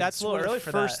know, early. but that's It's a little the early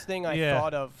for first that. thing I Yeah.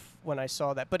 thought of when I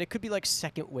saw that. But it could be like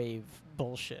second wave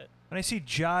bullshit. when I see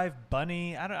Jive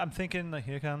Bunny, I'm thinking like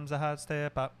Here Comes the Hot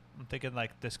Step. I'm thinking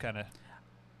like this kind of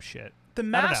shit. The know.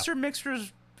 Master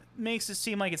Mixers makes it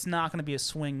seem like it's not going to be a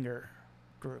swinger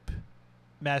group.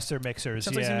 Master Mixers.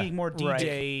 Sounds like it's yeah. going to be more Right.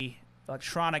 DJ,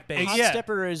 electronic based. Hot yeah.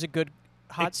 Stepper is a good.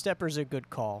 Hot Stepper's a good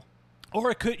call. Or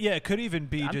it could, it could even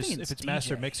be I'm just thinking if it's it's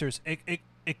Master DJ. Mixers.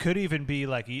 It could even be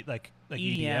like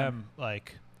EDM,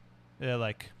 like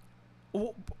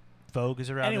Well, Vogue is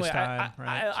around anyway, this time,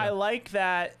 right? I So- like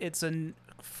that it's a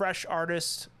fresh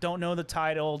artist. Don't know the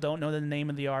title. Don't know the name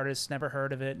of the artist. Never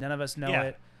heard of it. None of us know Yeah.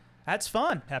 it. That's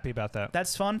fun. happy about that.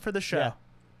 That's fun for the show. Yeah.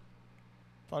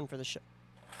 Fun for the show.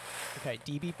 Okay,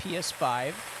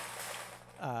 DBPS5.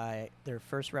 Their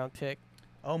first round pick.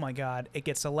 Oh my God! It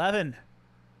gets 11.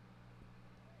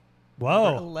 Number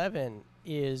Whoa. 11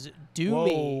 is Do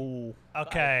Me Whoa.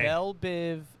 Okay. by Belle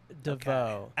Biv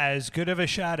DeVoe. As good of a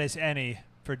shot as any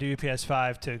for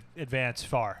DPS5 to advance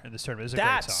far in this tournament. This is a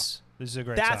great song. This is a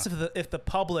great That's song. if the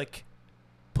public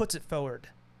puts it forward.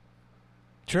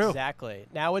 True. Exactly.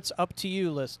 Now it's up to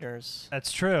you, listeners.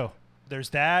 That's true. There's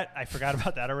that. I forgot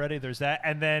about that already. There's that.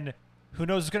 And then who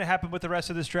knows what's going to happen with the rest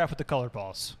of this draft with the colored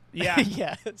balls. Yeah.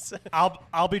 Yes.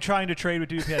 I'll be trying to trade with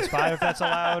DPS5 if that's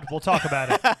allowed. We'll talk about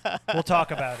it. We'll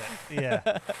talk about it.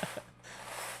 Yeah.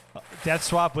 Death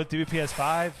swap with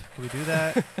DPS5. Can we do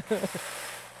that?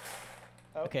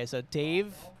 Okay, so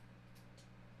Dave.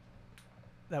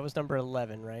 That was number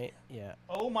 11, right? Yeah.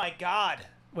 Oh my God.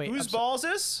 Wait, Whose I'm so- ball is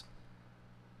this?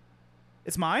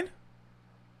 It's mine?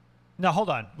 No, hold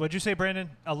on. What'd you say,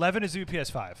 Brandon? 11 is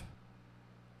DPS5.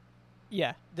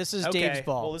 Yeah, this is Okay. Dave's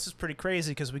ball. Well, this is pretty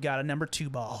crazy because we got a number 2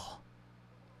 ball.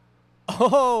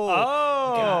 Oh,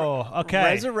 Oh, okay.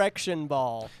 Resurrection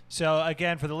ball. So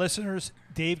again, for the listeners,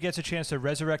 Dave gets a chance to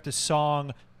resurrect a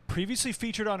song previously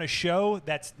featured on a show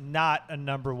that's not a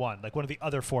number one, like one of the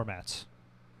other formats.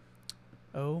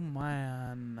 Oh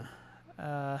man.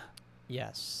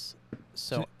 Yes.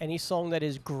 So any song that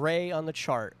is gray on the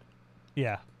chart.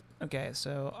 Yeah. Okay,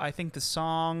 so I think the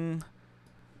song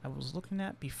I was looking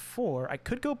at before, I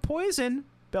could go Poison,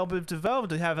 Belle Biv DeVoe,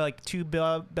 to have like 2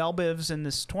 Belle Bivs in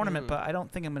this tournament, but I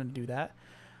don't think I'm going to do that.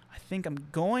 I think I'm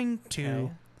going to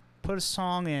Okay. put a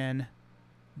song in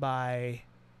by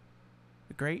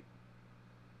the great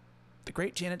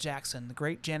Janet Jackson, the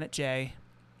great Janet J.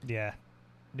 Yeah.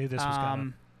 Knew this was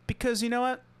coming. Because you know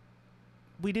what?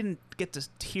 We didn't get to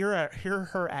hear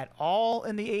her at all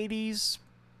in the 80s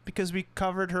because we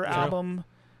covered her True. album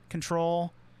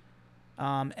Control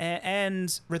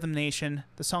and Rhythm Nation.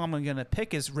 The song I'm going to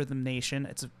pick is Rhythm Nation.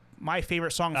 It's my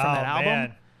favorite song from that album.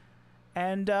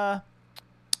 Man. And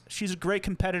she's a great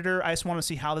competitor. I just want to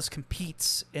see how this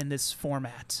competes in this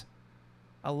format.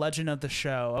 A legend of the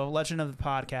show, a legend of the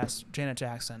podcast, Janet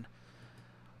Jackson.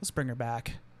 Let's bring her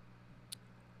back.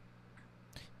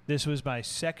 This was my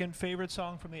second favorite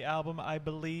song from the album, I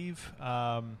believe.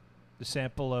 The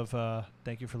sample of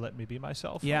Thank You for Letting Me Be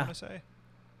Myself, Yeah. I want to say.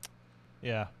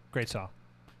 Yeah, great song.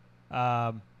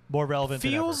 More relevant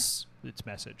Feels than ever, its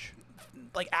message.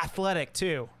 like athletic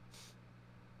too.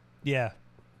 Yeah,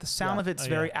 The sound Yeah. of it's Oh,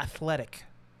 very yeah. athletic.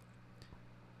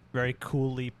 very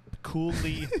coolly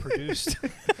produced.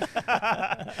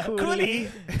 Coolly.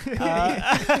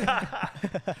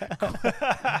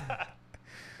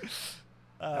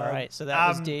 All right, so that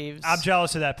was I'm- Dave's. I'm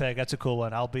jealous of that pick. That's a cool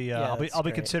one. I'll be Yeah, I'll be that's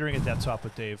great. considering a death swap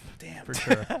with Dave. Damn. For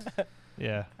sure.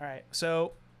 Yeah. All right.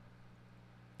 So,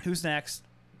 who's next?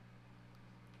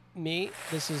 Me.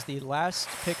 This is the last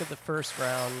pick of the first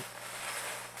round.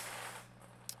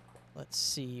 Let's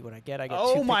see what I get. I get two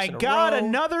Oh picks my in a God! row.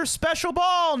 Another special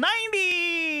ball.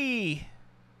 90.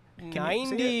 you see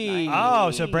 90. it?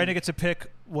 Oh, so Brandon gets to pick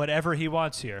whatever he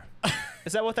wants here.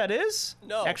 Is that what that is?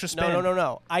 No, Extra spin.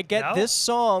 No. I get No? this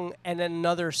song and then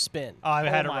another spin. Oh, I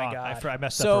had it my wrong. God. I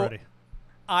messed So- up already.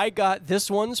 I got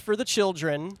This One's for the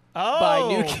Children Oh. by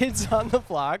New Kids on the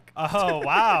Block. Oh,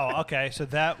 wow. Okay, so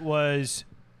that was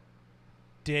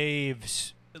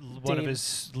Dave's one of Dave-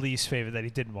 his least favorite that he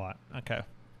didn't want. Okay.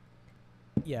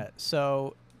 Yeah,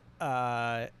 so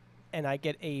and I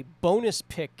get a bonus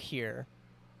pick here.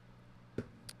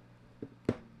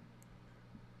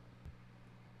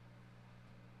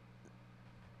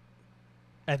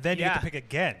 And then you Yeah. get to pick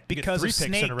again. You get Because 3 of picks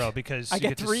in a Snake. row because I you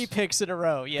get to 3 picks in a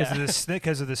row. Yeah.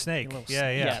 because of the snake. little Yeah,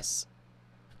 snake. yeah. Yes.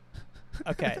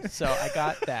 Okay, so I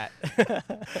got that.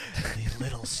 You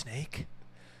little snake.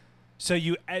 So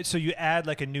you add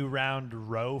like a new round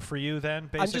row for you then,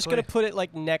 basically. I'm just gonna put it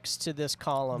like next to this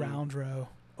column Round row.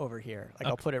 over here. Like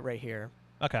I'll Okay. put it right here.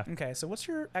 Okay. Okay, so what's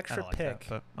your I extra don't like pick?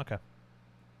 that, but okay.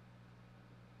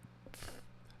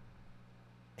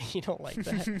 You don't like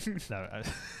that? No,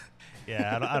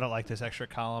 yeah, I don't like this extra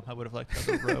column. I would have liked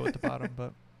the row at the bottom,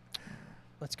 but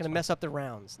That's gonna mess up the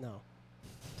rounds. No.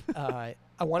 I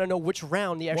want to know which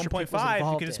round the extra pick was 1.5, you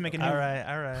involved could just in. make a all new.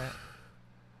 right.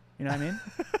 You know what I mean?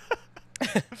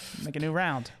 Make a new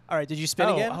round. All right, did you spin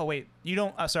again? Oh wait, you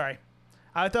don't. Sorry,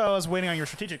 I thought I was waiting on your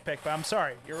strategic pick, but I'm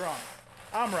sorry, you're wrong.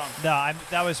 I'm wrong. No,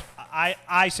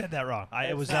 I said that wrong. It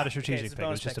It's was not a okay, strategic it's pick. It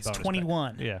was just a It's bonus pick.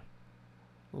 21. Yeah.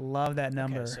 Love that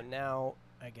number. Okay, so now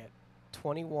I get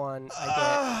 21. I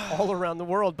get All Around the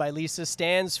World by Lisa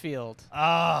Stansfield.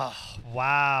 Oh,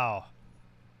 wow.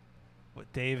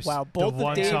 What Dave's Wow, both the of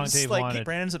one Dave's, song Dave like, wanted.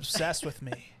 Brandon's obsessed with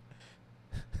me.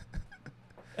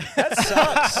 That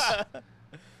sucks.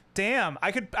 Damn,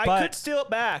 I could steal it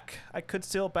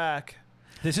back.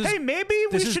 This is Hey, maybe we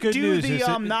this is should good do news, the is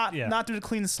it- not yeah. do the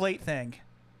clean slate thing.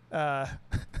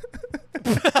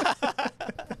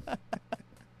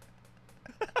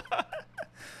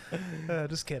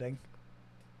 Just kidding.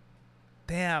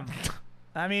 Damn.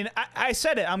 I mean, I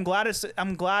said it. I'm glad it's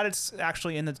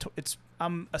actually in the.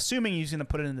 I'm assuming he's gonna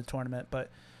put it in the tournament, but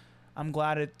I'm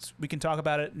glad we can talk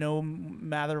about it no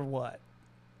matter what.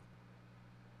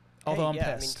 Although I'm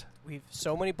yeah, pissed. I mean, we've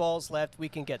so many balls left. We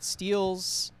can get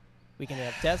steals. We can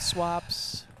have death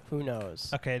swaps. Who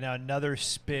knows? Okay, now another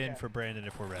spin Okay. for Brandon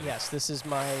if we're ready. Yes, this is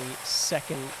my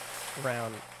second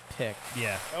round pick.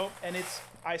 Yeah. Oh, and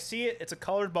I see it. It's a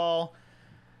colored ball.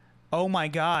 Oh my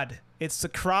God! It's the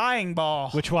crying ball.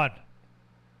 Which one?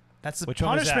 That's the which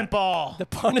one is punishment that? ball. The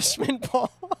punishment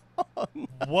ball.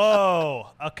 Whoa.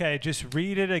 Okay, just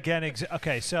read it again.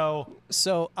 Okay, so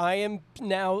So I am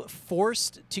now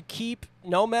forced to keep,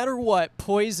 no matter what,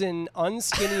 Poison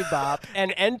Unskinny Bop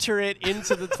and enter it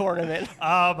into the tournament.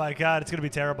 oh my God, it's gonna be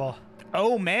terrible.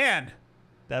 Oh man!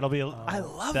 That'll be I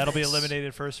love that'll be this.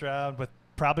 eliminated first round with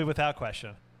probably without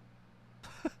question.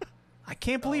 I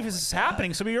can't believe this is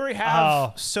happening. So we already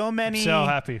have so many I'm so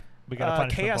happy we got a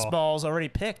punishment chaos ball. balls already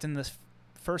picked in the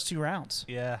first 2 rounds.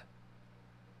 Yeah.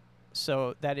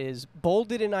 So that is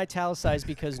bolded and italicized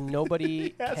because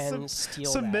nobody Yeah, can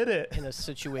steal submit that it. in a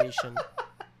situation.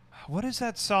 What is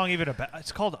that song even about?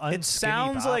 It's called Unskinny It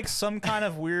sounds Bop. like some kind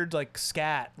of weird like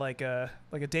scat, like a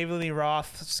David Lee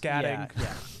Roth scatting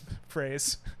Yeah.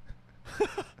 phrase.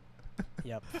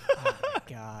 Yep. Oh my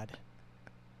God.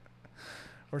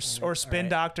 Or Spin right.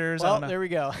 Doctors. I Well, don't know. there we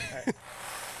go.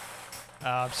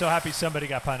 I'm so happy somebody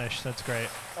got punished. That's great.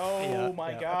 Oh Yeah,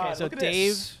 my yeah. God! Okay, so Look at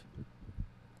Dave- this.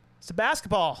 It's a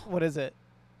basketball. What is it?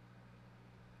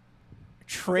 Who got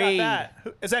Trade. that?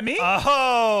 Is that me?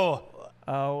 Oh.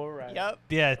 Oh right.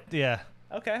 Yep. Yeah.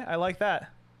 Okay, I like that.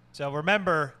 So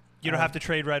remember, you don't have to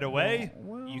trade right away.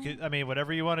 well- You could, I mean,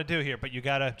 whatever you want to do here, but you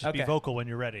gotta just be Okay. vocal when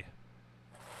you're ready.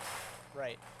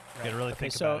 Right. You gotta really Okay,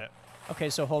 think so- about it. Okay,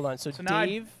 so hold on. So now I-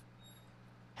 Dave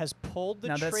has pulled the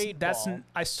Now trade that's ball.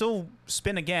 I still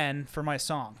spin again for my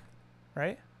song,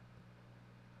 right?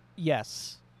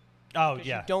 Yes. Oh Because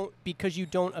yeah, because you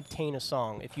don't obtain a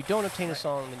song. If you don't obtain a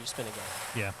song, then you spin again.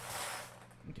 yeah.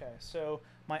 Okay, so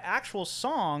my actual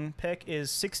song pick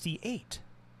is 68.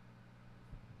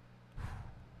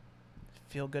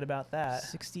 Feel good about that.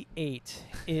 68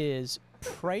 is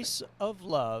Price of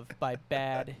Love by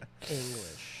Bad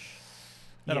English.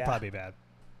 That'll Yeah. probably be bad.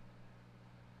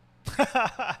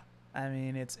 I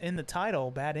mean, it's in the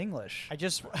title, Bad English.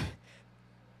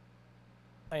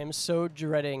 I am so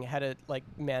dreading how to like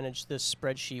manage this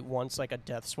spreadsheet once like a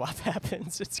death swap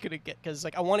happens. It's gonna get because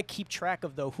like I want to keep track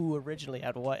of who originally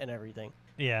had what and everything.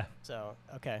 Yeah. So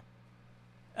okay,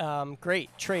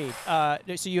 great trade. So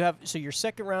your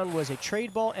second round was a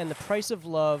trade ball and the Price of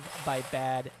Love by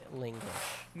Bad English.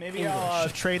 Maybe I'll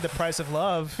trade the Price of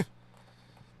Love,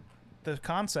 the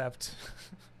concept,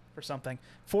 for something.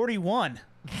 41.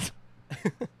 All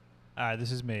right,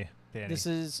 this is me, Danny. This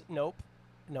is nope.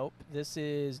 This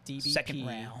is DBP. Second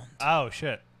round. Oh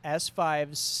shit!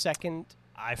 S5's second.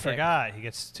 I forgot. He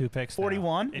gets 2 picks. now.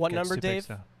 41? It What gets number, 2 picks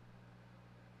Dave? now.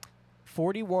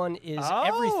 41 is Oh.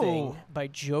 Everything by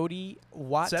Jody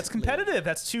Watt. So that's competitive.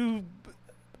 That's 2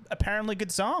 apparently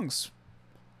good songs.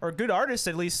 Or good artists,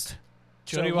 at least.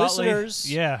 Jody So Watley.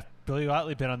 listeners- Yeah, Billy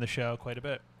Watley been on the show quite a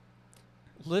bit.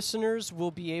 Listeners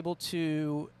will be able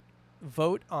to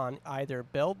vote on either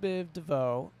Belle Biv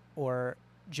DeVoe or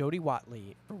Jody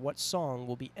Watley for what song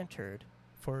will be entered.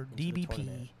 For Into the DBP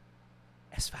tournament.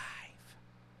 S5.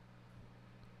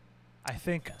 I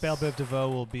think Yes. Belle Biv DeVoe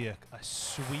will be a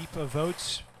sweep of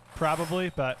votes, probably,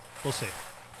 but we'll see.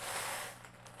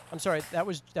 I'm sorry, that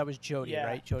was Jody, Yeah.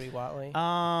 right? Jody Watley.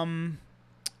 I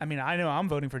mean, I know I'm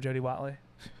voting for Jody Watley.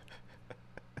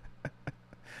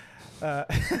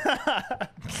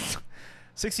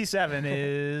 67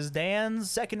 is Dan's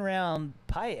second round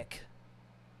Pike.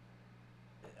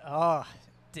 Oh,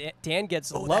 Dan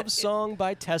gets Oh, Love that- Song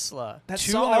by Tesla. That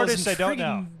Two song artists I I don't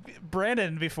know.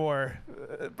 Brandon before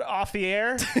off the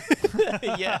air.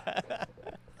 Yeah.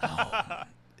 Love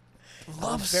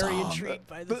I'm very song. intrigued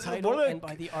by the What title a- and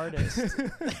by the artist.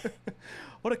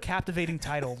 What a captivating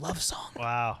title, Love Song.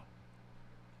 Wow.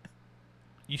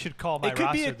 You should call my It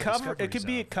could be roster a the cover. Discovery It could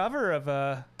be a Zone. cover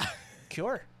of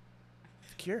Cure.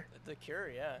 Cure. The Cure,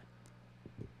 yeah.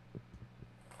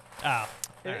 Oh,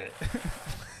 all right.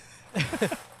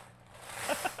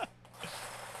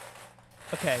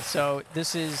 Okay, so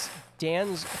this is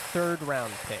Dan's third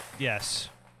round pick. Yes.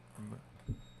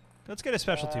 Let's get a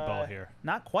specialty ball here.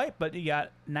 Not quite, but you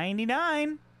got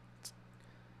 99.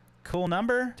 Cool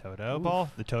number. Toto ball?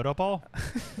 The Toto ball?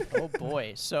 Oh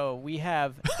boy. So we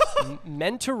have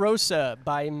Mentarosa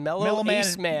by Mellow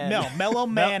Ace Man. No, Mellow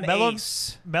Man Mellow-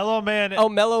 Ace. Mellow Man. Oh,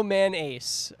 Mellow Man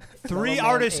Ace. Three Mellow Man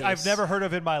artists Ace. I've never heard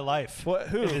of in my life What?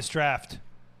 Who? in this draft.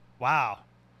 Wow.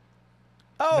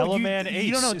 Oh, Mellow you, Man Ace.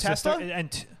 you don't know is the Tesla?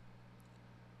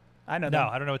 I know no, them.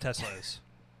 I don't know what Tesla is.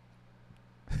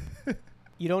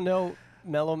 You don't know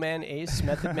Mellow Man Ace,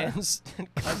 Method Man's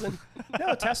cousin?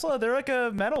 No, Tesla. They're like a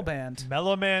metal band.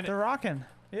 Mellow Man. They're rocking.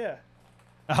 Yeah.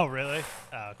 Oh, really?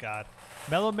 Oh, God.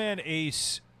 Mellow Man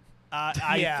Ace.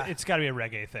 Yeah. It's got to be a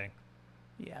reggae thing.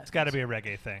 Yeah. It's got to be a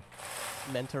reggae thing.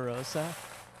 Mentarosa.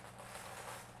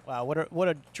 Wow, what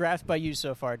a draft by you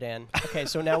so far, Dan. Okay,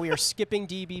 so now we are skipping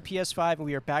DB PS5 and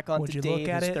we are back on Would to you Dave, look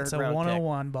at his it? third It's a round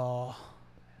 101 ball.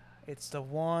 It's the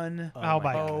one. pick. Oh,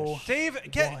 my God. gosh. Dave,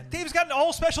 One. Dave's gotten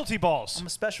all specialty balls. I'm a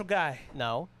special guy.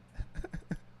 No.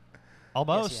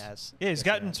 Almost. Yes, he has. Yeah, he's Yes, he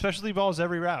gotten has. specialty balls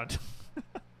every round.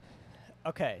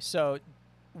 Okay, so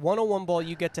 101 ball,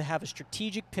 you get to have a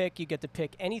strategic pick. You get to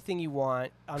pick anything you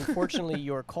want. Unfortunately,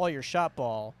 your call your shot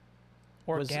ball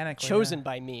was Organically. chosen yeah.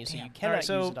 by me, so Damn. you All cannot right,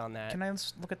 so use it on that. Can I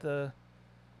just look at the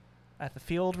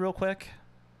field real quick?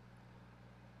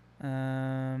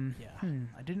 Yeah.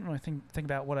 I didn't really think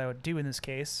about what I would do in this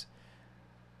case.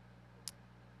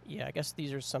 Yeah, I guess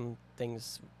these are some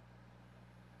things.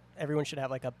 Everyone should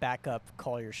have like a backup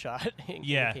call your shot in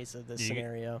Yeah. the case of this You get-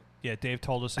 scenario. Yeah, Dave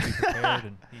told us to be prepared,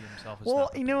 and he himself is Well,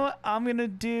 not you know what? I'm gonna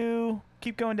do.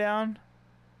 Keep going down.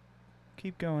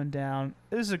 Keep going down.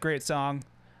 This is a great song.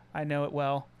 I know it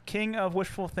well. King of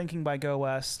Wishful Thinking by Go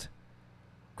West.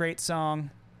 Great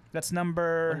song. That's What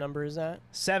number number is that?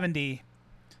 70.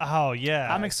 Oh,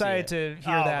 yeah. I'm I see excited it. to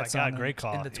hear Oh that my song God, great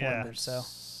call. in the Yeah. tournament. So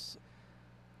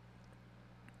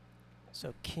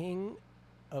So King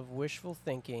of Wishful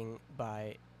Thinking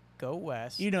by Go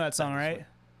West. you know that song, That was right?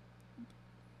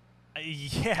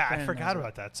 Yeah, I Brandon forgot knows it.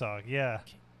 about that song. Yeah.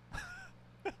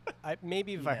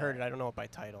 Maybe if I heard it, Yeah. I don't know it by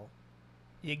title.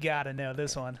 You gotta know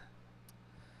this one.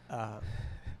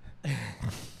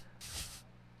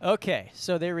 Okay,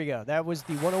 so there we go. That was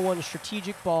the 101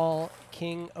 Strategic Ball,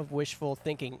 King of Wishful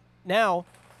Thinking. Now,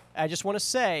 I just want to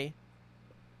say,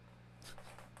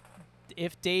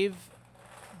 if Dave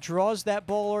draws that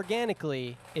ball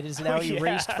organically, it is now Yeah.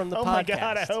 erased from the oh podcast. my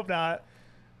god, I hope not.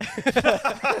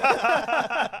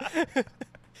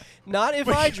 Not if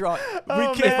I draw it.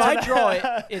 Oh, If man. I draw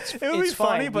it, it's It would be it's fine.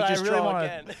 funny, but we I just really draw wanna-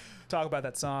 again. Talk about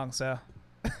that song, so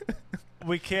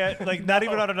We can't, like, not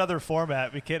even on another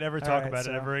format. We can't ever talk right, about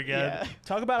so- it ever again. Yeah.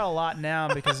 talk about it a lot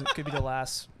now because it could be the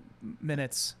last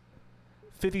minutes.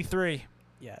 53.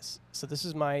 Yes. So this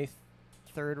is my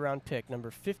third round pick. Number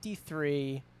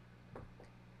 53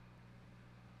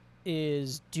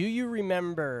 is Do You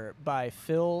Remember by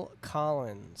Phil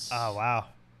Collins. Oh, wow.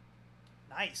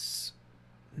 Nice.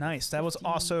 Nice. That was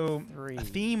also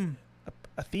 53.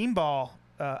 a theme ball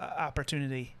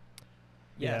opportunity.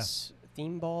 Yes.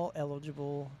 Theme ball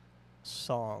eligible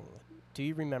song. Do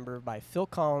You Remember by Phil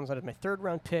Collins. That is my third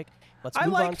round pick. Let's I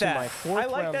move like on that. to my fourth I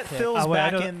like round that pick. Phil's Oh, wait,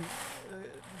 I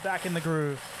back in the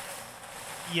groove.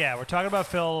 Yeah, we're talking about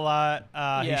Phil a lot.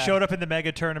 Yeah. He showed up in the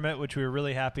mega tournament, which we were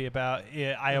really happy about.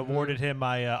 I awarded him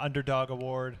my underdog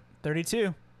award.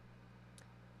 32.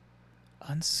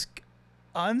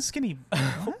 Unskinny.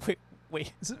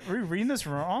 wait. Are we reading this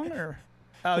wrong or?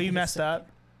 Oh, you messed up.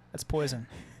 That's Poison.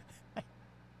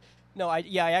 No, I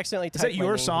accidentally Is typed that my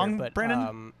your name song, here, but,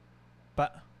 Brandon?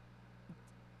 But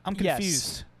I'm Yes.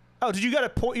 confused. Oh, did you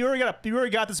you already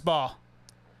got this ball.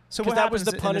 So what because that was happens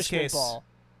the in this punishment case? ball.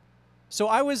 So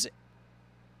I was.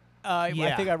 I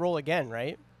Yeah. think I roll again,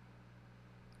 right?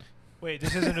 wait,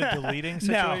 this isn't a deleting No.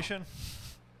 situation?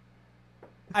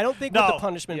 I don't think with No. the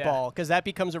punishment Yeah. ball because that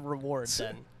becomes a reward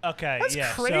then. Okay, That's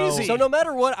yeah. crazy. So no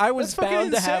matter what, I was That's fucking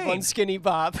bound to have insane. on Skinny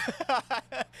Bob.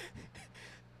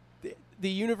 The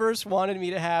universe wanted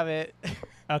me to have it.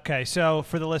 Okay, so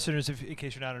for the listeners, in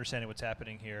case you're not understanding what's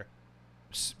happening here,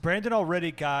 Brandon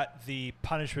already got the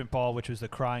punishment ball, which was the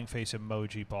crying face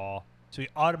emoji ball. So he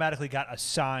automatically got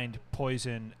assigned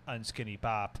Poison Unskinny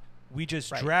Bop. We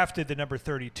just Right. drafted the number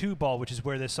 32 ball, which is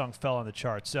where this song fell on the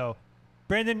chart. So,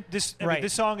 Brandon, this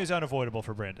song is unavoidable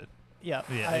for Brandon. Yeah.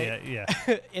 Yeah.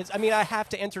 I mean, I have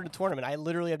to enter the tournament. I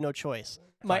literally have no choice.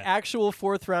 My Fine. actual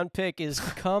 4th round pick is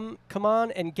 "Come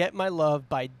On and Get My Love"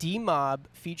 by D Mob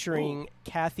featuring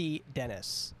Kathy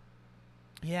Dennis.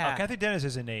 Yeah. Oh, Kathy Dennis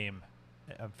is a name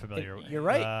I'm familiar with. You're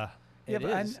right. Yeah, It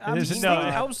but is. I'm It is- just no,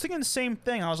 thinking, I- I was thinking the same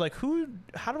thing. I was like,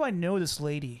 how do I know this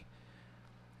lady?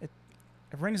 It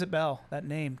rings a bell, that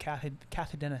name, Kathy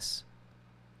Dennis.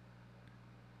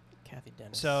 Kathy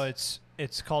Dennis. So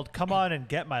it's called "Come On and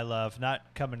Get My Love," not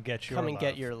 "Come and Get Your Come Love." and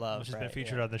Get Your Love, which has been right,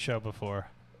 featured yeah. on the show before.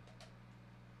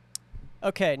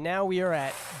 Okay, now we are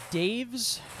at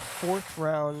Dave's 4th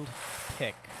round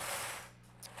pick.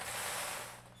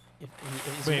 Is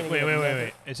he gonna get another-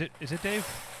 Wait. Is it Dave?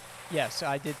 Yes,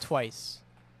 I did twice.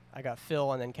 I got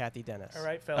Phil and then Kathy Dennis. All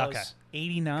right, fellas. Okay.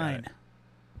 89. Got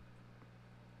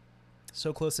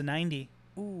So close to 90.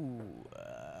 Ooh.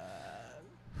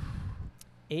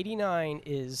 89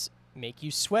 is "Make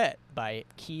You Sweat" by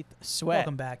Keith Sweat.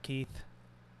 Welcome back, Keith.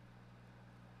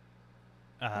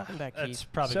 Welcome back, That's Keith.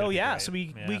 probably So gonna be yeah, great. so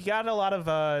we Yeah. got a lot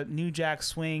of New Jack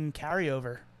Swing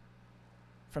carryover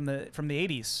from the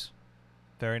 80s.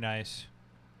 Very nice.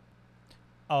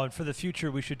 Oh, and for the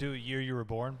future, we should do a "Year You Were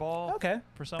Born" ball Okay.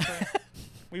 for something.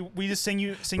 We just sing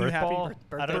you Birth happy ball?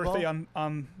 birth- I don't know. birthday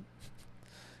on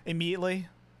immediately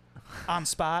on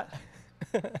spot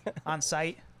on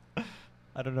site.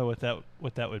 I don't know what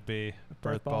that would be.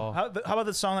 Birth ball. How about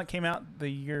the song that came out the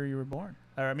year you were born?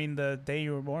 Or I mean the day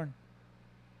you were born.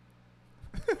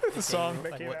 The song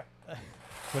that Like came what- out.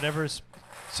 Whatever's.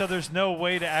 So there's no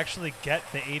way to actually get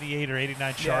the 88 or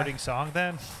 89 Yeah. charting song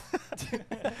then?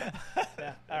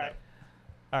 Yeah. All right.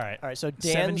 All right. All right, so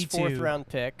Dan's 72. 4th round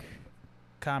pick.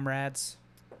 Comrades.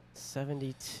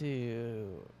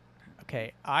 72.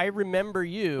 Okay, "I Remember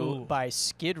You" Ooh. by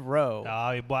Skid Row.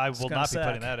 I will gonna not be suck.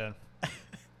 putting that in.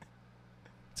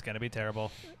 It's going to be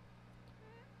terrible.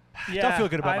 Yeah, Don't feel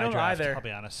good about I my don't draft, either. I'll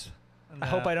be honest. I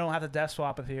hope I don't have to death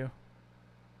swap with you.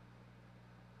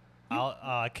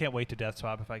 I can't wait to death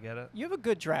swap if I get it. You have a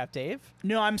good draft, Dave.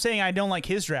 No, I'm saying I don't like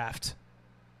his draft.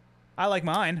 I like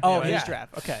mine. Oh, yeah. his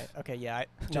draft. Okay, yeah.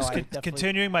 Just I definitely-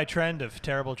 continuing my trend of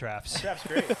terrible drafts. Draft's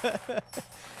great.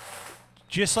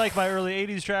 Just like my early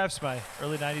 80s drafts, my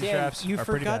early 90s Dan, drafts you are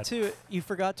pretty forgot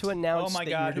bad. to announce Oh my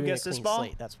that God, you're who doing gets a this clean ball?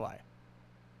 slate. That's why.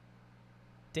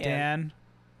 Dan,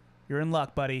 you're in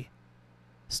luck, buddy.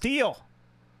 Steal.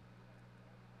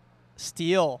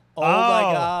 Steal. Oh, Oh.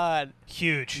 my God.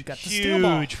 Huge. You got the steal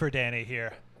ball. Huge for Danny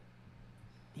here.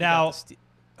 He Now- got the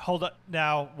Hold on.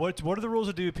 Now, what are the rules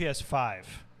of DPS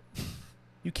 5?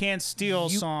 You can't steal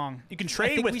You- song. You can I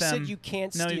trade think with we them. said you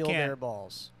can't No, you steal can't. their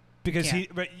balls. Because can't.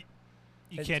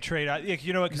 you can't trade.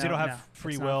 You know what? Because they No, don't have no,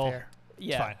 free it's not will. fair. It's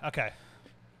Yeah. fine. Okay.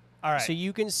 All right. So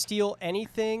you can steal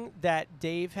anything that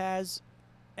Dave has,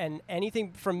 and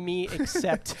anything from me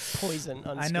except poison.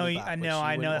 I know. I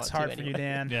know. That's hard for you,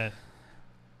 Dan. yeah.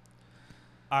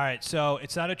 All right. So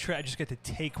it's not a trade. I just get to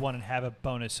take one and have a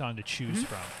bonus song to choose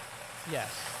from.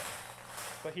 Yes.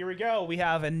 But here we go. We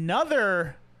have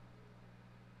another.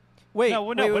 Wait. No,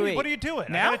 wait, what, wait. what are you doing?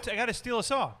 Now? I got to steal a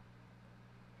song.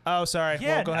 Oh, sorry.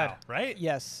 Yeah. Well, go now, ahead. Right?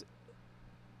 Yes.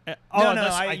 No,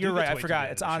 unless I do you're get right. to I wait till forgot. the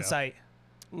end It's of the on show. site.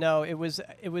 No, it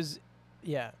was.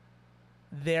 Yeah.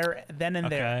 There, then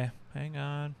and there. Okay. Hang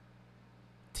on.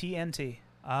 TNT.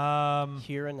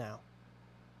 Here and now.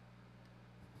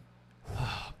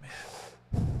 Oh man.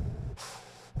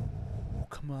 Oh,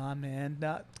 come on, man.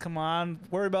 Come on.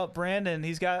 Worry about Brandon.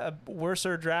 He's got a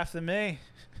worser draft than me.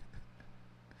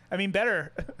 I mean,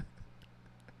 better.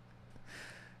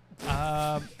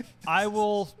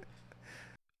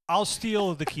 I'll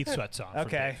steal the Keith Sweat song. from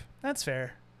Okay, Dave. that's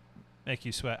fair. Make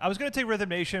you sweat. I was gonna take Rhythm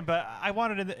Nation, but I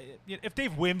wanted if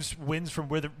Dave wins from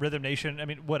Rhythm Nation. I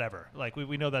mean, whatever. Like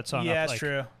we know that song. Yeah, up, that's like,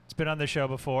 true. It's been on the show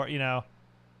before.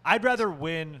 I'd rather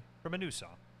win from a new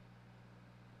song.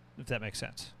 if that makes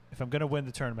sense. If I'm going to win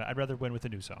the tournament, I'd rather win with a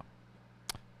new song.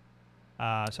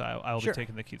 So I will Sure. be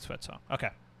taking the Keith Sweat song. Okay.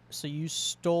 So you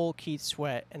stole Keith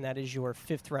Sweat, and that is your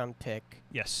 5th round pick.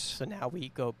 Yes. So now we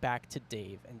go back to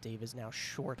Dave, and Dave is now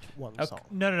short one Okay. song.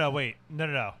 No, wait.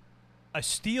 No. A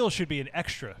steal should be an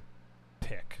extra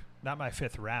pick, not my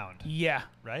 5th round, Yeah.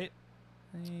 right?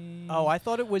 Oh, I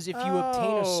thought it was if you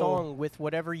obtain a Oh. song with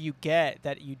whatever you get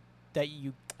that you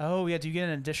Oh, yeah. Do you get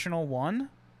an additional one?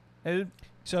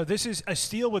 So this is a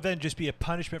steal would then just be a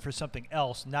punishment for something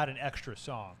else, not an extra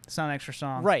song. It's not an extra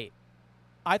song. right.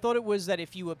 I thought it was that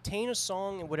if you obtain a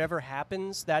song and whatever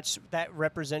happens, that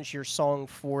represents your song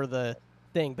for the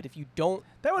thing. But if you don't,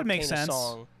 That would make obtain a sense.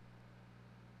 song,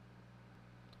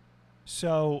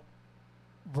 So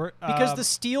we're because the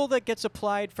steal that gets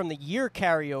applied from the year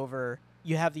carryover,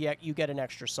 you get an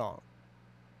extra song.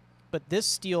 But this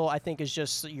steal, I think, is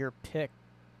just your pick,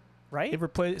 right? It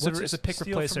replaces. It's a pick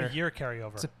steal from replacer. a year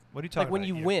carryover. It's a- What are you talking like when about?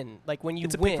 you year? win, like when you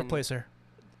It's a win. pick replacer.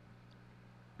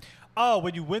 Oh,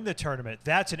 when you win the tournament,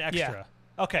 that's an extra.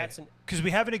 Okay, That's an- because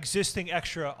we have an existing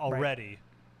extra already.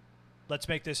 Let's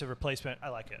make this a replacement. I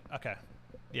like it. Okay,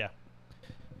 yeah.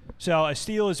 So a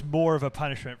steal is more of a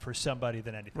punishment for somebody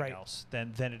than anything Right. else.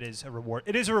 Than it is a reward.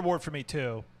 It is a reward for me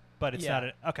too, but it's Yeah.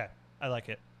 not. Okay, I like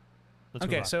it. Let's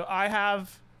move Okay, on. so I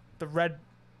have the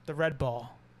red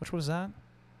ball. Which was that?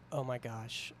 Oh my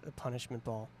gosh, the punishment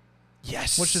ball.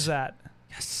 yes. Which is that?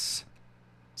 Yes.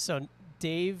 So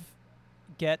Dave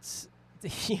gets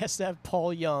he has to have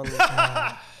Paul Young.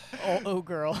 oh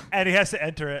girl. And he has to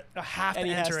enter it. I have And to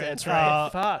he has enter to it. enter Right.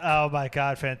 it. Fuck. Oh my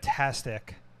God!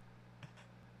 Fantastic.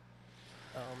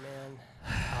 Oh man.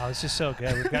 Oh, this is so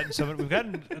good. We've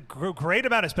gotten a great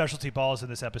amount of specialty balls in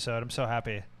this episode. I'm so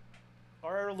happy.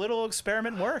 Our little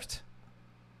experiment worked.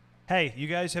 Hey, you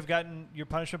guys have gotten your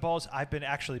punishment balls. I've been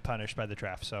actually punished by the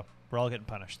draft, so we're all getting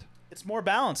punished. It's more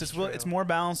balanced. True. It's more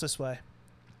balanced this way.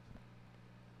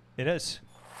 It is,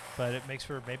 but it makes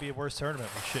for maybe a worse tournament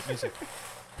with shit music.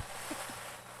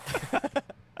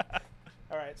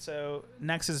 All right. So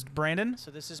next is Brandon.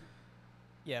 So this is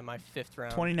my 5th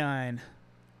round. 29.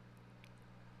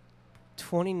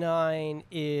 29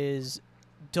 is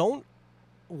Don't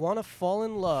Wanna Fall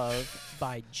in Love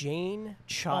by Jane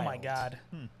Child. Oh my God.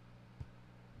 Hmm.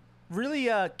 Really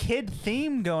kid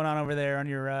theme going on over there on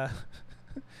your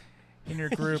in your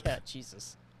group. Yeah,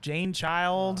 Jesus. Jane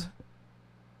Child.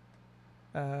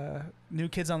 New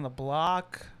Kids on the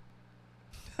Block.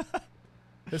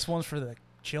 This one's for the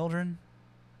children.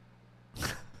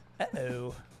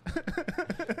 Uh-oh.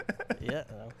 Yeah.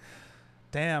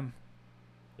 Damn.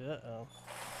 Uh-oh. All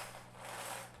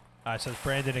right, so it's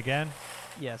Brandon again.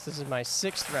 Yes, this is my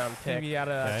 6th round pick. Maybe you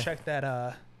gotta Okay. check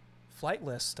that flight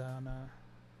list on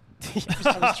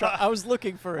I was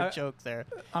looking for a joke there.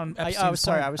 on I Epstein's was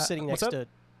sorry. plane. I was sitting what's next up? to.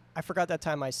 I forgot that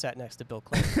time I sat next to Bill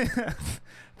Clinton.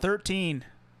 13.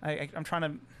 I'm trying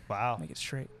to Wow. make it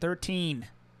straight. 13.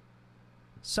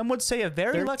 Some would say a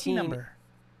very lucky 13. number.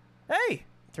 Hey,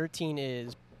 13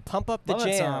 is "Pump Up the Love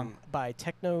that Jam" song. by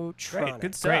Technotronic. good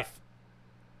Great. stuff.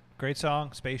 Great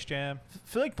song, Space Jam. I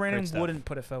feel like Brandon Great stuff. wouldn't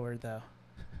put it forward though.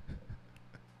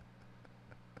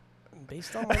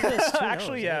 Based on my list, who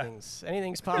Actually, knows? yeah.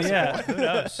 Anything's possible. Yeah, who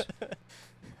knows?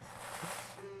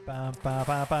 Bum, bum, bum,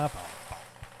 bum, bum.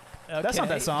 That's not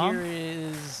that Okay, song. Here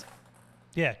is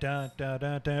Yeah, dun dun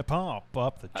dun dun, pump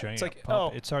up the jam. It's like,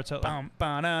 pump. oh, It starts out like Bum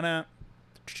ba-da-da.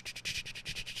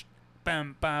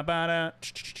 Bum ba-ba-da.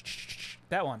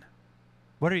 That one.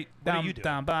 what are you Dum, doing?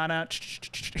 dum, ba-da.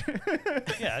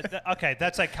 Yeah, okay,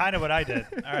 that's like kind of what I did.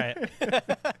 All right.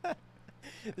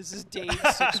 this is Dave's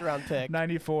 6th round pick.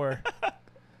 94.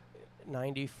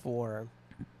 94.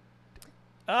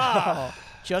 Ah,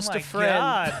 Just my a Friend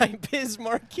God. by Biz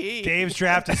Markie. Dave's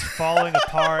draft is falling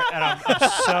apart, and I'm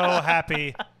so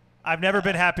happy. I've never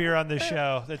been happier on this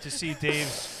show than to see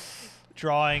Dave's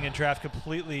drawing and draft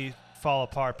completely fall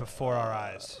apart before our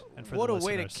eyes. And for What the a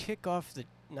way to listeners. kick off the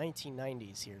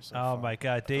 1990s here. So Oh far. my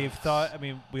God, Dave thought. I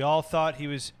mean, we all thought he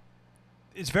was.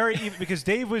 It's very even because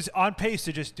Dave was on pace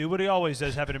to just do what he always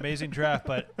does, have an amazing draft.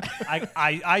 But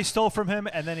I stole from him,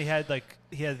 and then he had the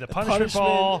punishment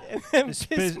ball, and then this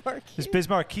Biz Biz- Markie. his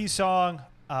Bismarck Key song.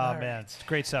 Oh All man, right. it's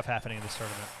great stuff happening in this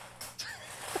tournament.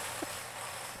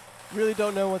 Really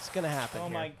don't know what's gonna happen. oh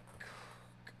here. my.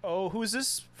 Oh, who's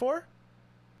this for?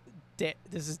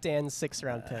 This is Dan's 6th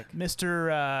round pick.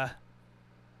 Mr.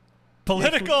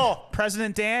 Political.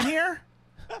 President Dan here?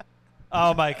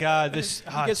 Oh my God, this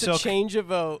He gets so to change a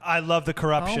vote. I love the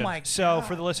corruption. Oh my So God.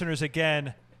 for the listeners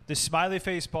again, the smiley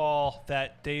face ball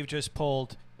that Dave just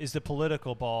pulled is the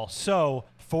political ball. So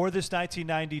for this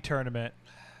 1990 tournament,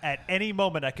 at any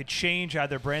moment I could change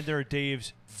either Brandon or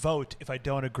Dave's vote if I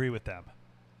don't agree with them.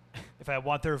 If I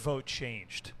want their vote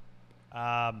changed.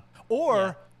 Or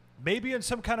Yeah. maybe in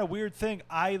some kind of weird thing,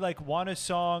 I like want a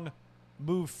song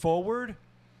move forward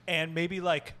and maybe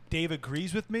like Dave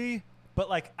agrees with me, but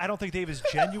like I don't think Dave is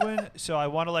genuine, so I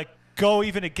want to like go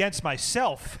even against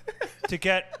myself to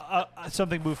get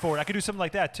something move forward. I could do something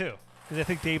like that too. Because I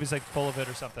think Dave is like full of it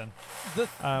or something.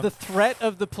 The threat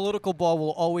of the political ball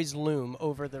will always loom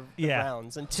over the Yeah.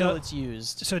 rounds until So- it's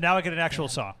used. So now I get an actual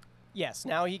song. Yes,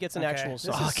 now he gets an Okay, actual this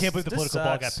song. Oh, I can't believe the this political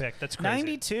ball got sucks. picked. That's crazy.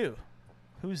 92.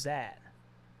 Who's that?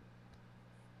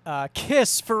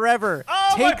 Kiss Forever.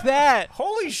 Oh Take my- that.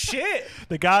 Holy shit!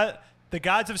 The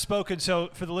gods have spoken. So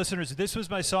for the listeners, this was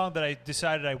my song that I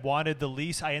decided I wanted the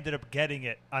least. I ended up getting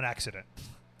it on accident.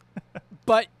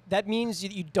 But that means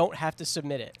you don't have to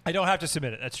submit it. I don't have to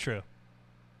submit it. That's true.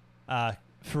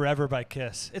 Forever by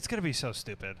Kiss. It's gonna be so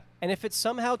stupid. And if it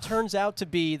somehow turns out to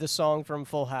be the song from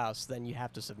Full House, then you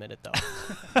have to submit it, though.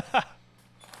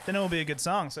 Then it will be a good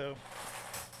song. So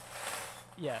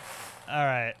Yeah. All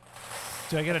right.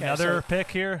 Do I get Okay, another so pick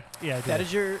here? Yeah, I That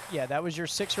do. is that was your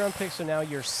 6th round pick, so now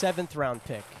your 7th round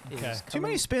pick Okay. is too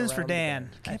many coming spins for around the Dan.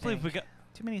 bend. Can't believe we got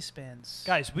too many spins.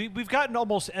 guys. We've gotten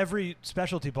almost every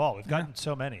specialty ball. We've gotten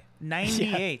so many.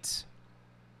 98.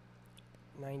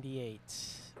 98.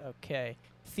 Okay.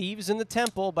 Thieves in the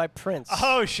Temple by Prince.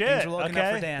 Oh shit! Things are looking up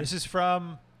Okay, for Dan. this is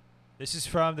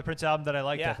from the Prince album that I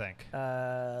liked. Yeah. I think.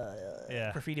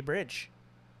 Yeah, Graffiti Bridge.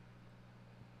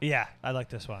 yeah, I like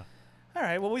this one. All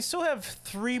right. Well, we still have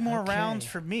 3 more Okay. rounds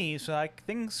for me, so like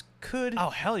things could Oh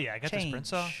hell yeah! I got this Prince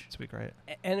song. Change. It's be great.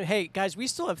 And hey, guys, we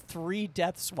still have 3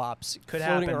 death swaps could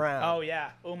floating happen. around. Oh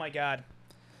yeah. Oh my god.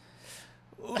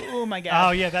 Oh my god.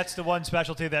 Oh yeah, that's the one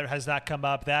specialty that has not come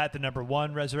up. That the number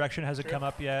 1 Resurrection hasn't come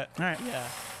up yet. All right.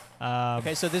 Yeah.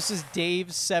 Okay. So this is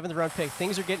Dave's 7th round pick.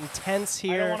 Things are getting tense I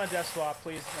here. don't want a death swap,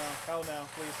 please. No. Hell no,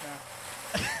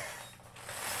 please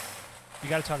You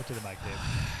got to talk to the mic, Dave.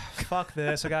 no. Fuck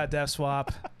this. I got a death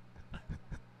swap.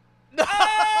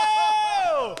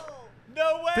 No!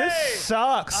 No way! This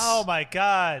sucks. Oh my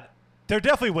god. They're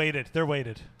definitely weighted. They're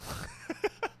weighted.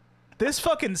 This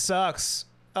fucking sucks.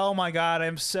 Oh my god,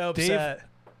 I'm so Dave, upset.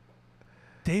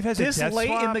 Dave has This a death late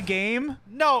in swap? the game?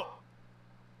 No,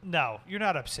 you're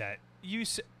not upset.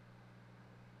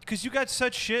 Because you got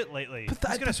such shit lately. But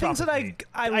He's the gonna swap things that with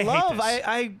I me. I hate love, this.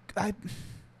 I.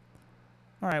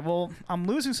 All right, well, I'm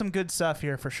losing some good stuff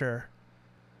here for sure,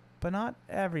 but not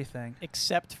everything.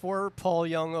 Except for Paul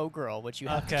Young Oh Girl, which you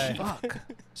have Okay. to keep. Fuck.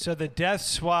 So the death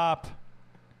swap,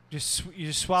 you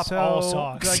just swap So all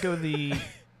songs. do I go the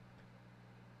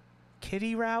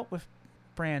kitty route with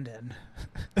Brandon?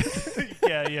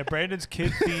 yeah. Brandon's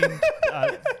kid themed.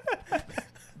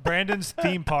 Brandon's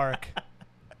theme park.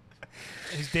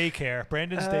 His daycare.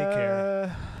 Brandon's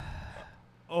daycare.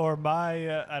 Or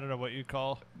my, I don't know what you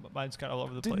call. Mine's kind of all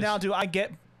over the place. Now, do I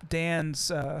get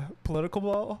Dan's political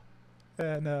ball?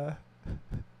 And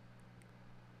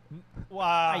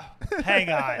Wow. Hang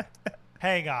on.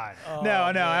 Hang on. Oh,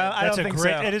 no, man. I That's don't a think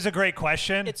great. so. It is a great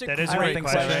question. It's a That is a great great think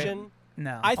so. question.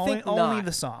 No, I only, think only not,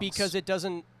 the songs because it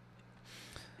doesn't.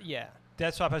 Yeah.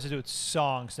 Death swap has to do with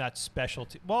songs, not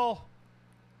specialty. Well,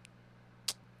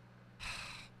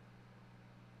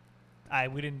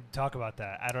 we didn't talk about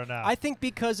that. I don't know. I think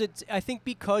because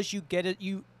you get it,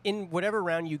 you in whatever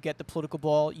round you get the political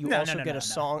ball, you No, also no, get no, a no.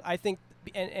 song. I think,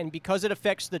 and because it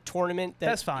affects the tournament,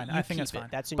 That's fine. You I think keep that's it. fine.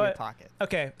 That's in your But- pocket.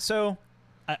 Okay, so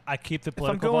I keep the if I'm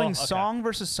political going ball. Okay. song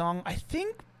versus song, I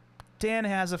think Dan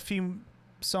has a few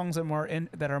songs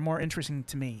that are more interesting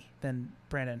to me than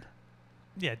Brandon.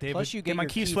 Yeah, David. Plus, you Get get my your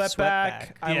Keith Keith Sweat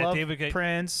back. I Yeah, love David get-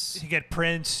 Prince. He get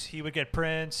Prince. He would get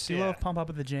Prince. You Yeah. love Pump Up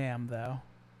with the Jam though.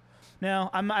 No,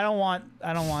 I don't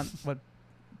want what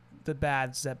the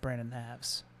bads that Brandon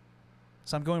has.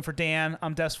 So I'm going for Dan.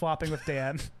 I'm death swapping with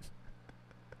Dan.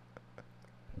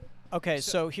 Okay,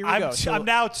 so here we go. So,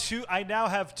 I now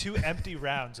have 2 empty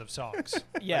rounds of songs.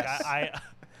 Yes.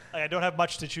 I don't have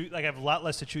much to choose. Like I have a lot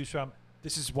less to choose from.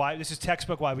 This is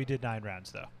textbook why we did 9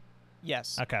 rounds though.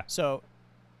 yes. Okay. So,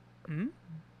 Hmm?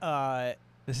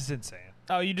 This is insane.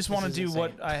 Oh, you just This want to is do insane.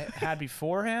 what I had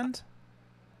beforehand?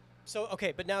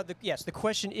 okay, but now the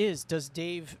question is, does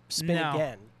Dave spin No.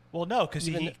 again? Well, no, because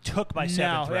Even he th- took my 7th No,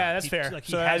 round. yeah, that's He- fair. Like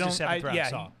he So I has a don't- 7th round yeah,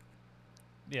 song.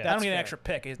 Yeah. I That's don't get an fair. extra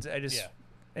pick. I just Yeah.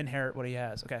 inherit what he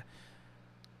has. Okay.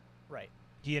 Right.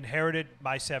 He inherited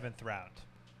my 7th round.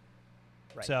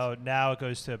 Right. So now it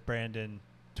goes to Brandon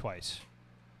twice.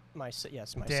 my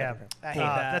 7th Damn. round. I hate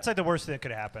that. That's like the worst thing that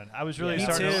could happen. I was really Me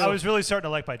starting. too. I was really starting to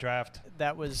like my draft.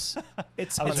 That was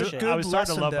It's I was a re- good I was starting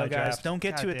lesson to love though, my guys. draft. Don't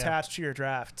get too God damn. attached to your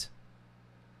draft.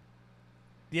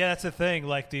 Yeah, that's the thing.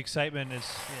 Like the excitement is,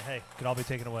 hey, could all be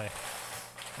taken away.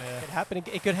 Yeah.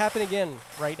 It could happen again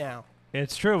right now.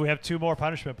 It's true. We have 2 more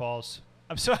punishment balls.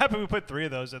 I'm so happy we put 3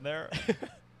 of those in there.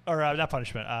 Or not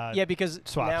punishment. Yeah, because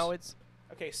swaps. now it's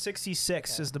Okay,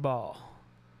 66 is the ball.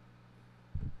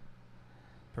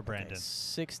 For Brandon.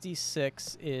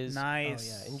 66 is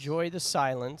Nice. Oh yeah, Enjoy the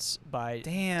Silence by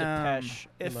Damn. Depeche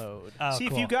If- Mode. Oh, See,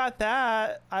 cool. if you got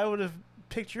that, I would have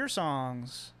picked your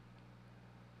songs.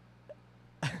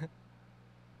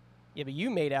 Yeah, but you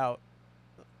made out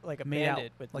like a Made out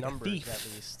bandit with like a numbers thief at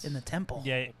least. in the temple.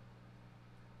 Yeah.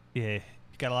 Yeah. You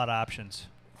got a lot of options.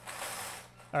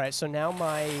 All right, so now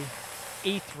my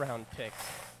 8th round pick.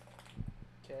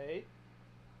 Okay.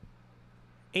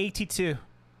 82.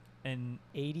 And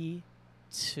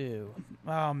 82.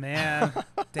 Oh, man.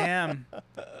 Damn.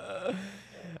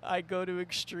 I Go to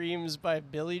Extremes by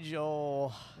Billy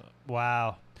Joel.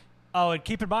 wow. Oh, and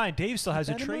keep in mind, Dave still has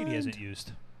a that in trade he mind. hasn't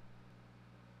used.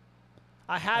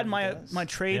 I had he my does. my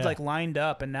trade Yeah. like lined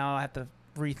up, and now I have to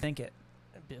rethink it.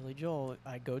 Billy Joel,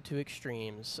 I Go to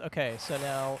Extremes. Okay, so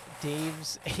now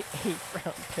Dave's 8th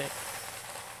round pick.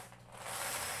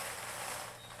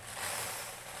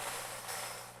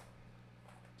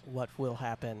 What will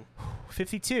happen?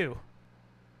 52.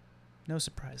 No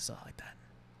surprises all like that.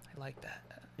 I like that.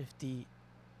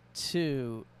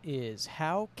 52 is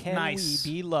How Can Nice.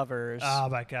 We Be Lovers Oh,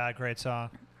 my God. Great song.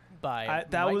 by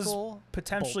that was Michael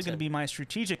Potentially going to Bolton. be my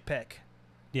strategic pick.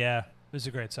 Yeah. This is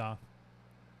a great song.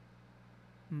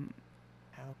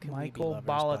 How Can Michael We Be Lovers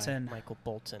by Bolton. Michael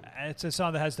Bolton. It's a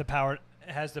song that has the power.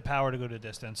 It has the power to go to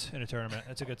distance in a tournament.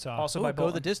 It's a good song. Also Ooh, by Go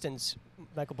Bolton. the Distance,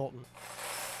 Michael Bolton.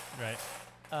 Right.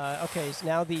 Okay, so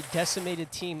now the decimated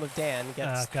team of Dan Oh,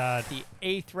 gets God. the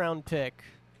 8th round pick.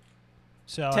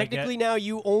 So Technically, now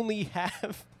you only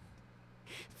have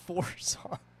 4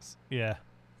 songs. yeah.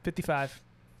 55.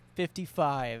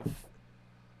 55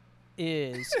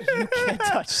 is You Can't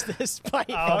Touch This by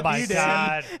Oh, my you,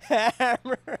 Dan. God.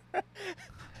 Hammer.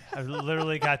 I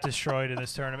literally got destroyed in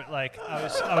this tournament. Like I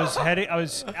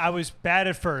was bad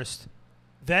at first.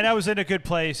 Then I was in a good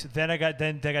place. Then they got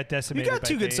You decimated. got by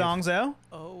 2 good Dave. songs, though.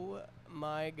 Oh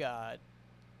my God.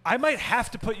 I might have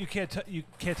to put you can't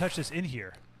touch this in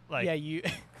here. Like Yeah, you.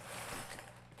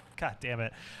 God damn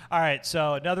it. All right,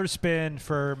 so another spin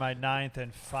for my 9th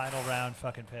and final round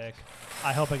fucking pick.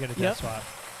 I hope I get a death swap.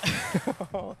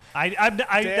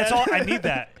 That's all I need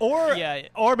that. Or Yeah.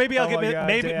 or maybe I'll Oh get my God,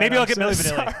 maybe Dan, maybe I'll I'm get so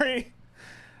Milli Vanilli. Sorry.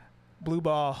 Blue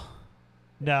ball.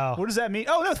 No. What does that mean?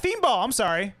 Oh, no, theme ball. I'm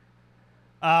sorry.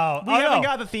 Oh, We haven't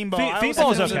got the theme ball. I Theme always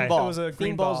ball's thought it was okay. a- It was a Theme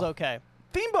green ball's ball. okay.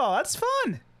 Theme ball. That's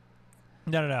fun.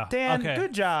 No. Dan, okay.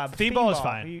 good job. Theme ball is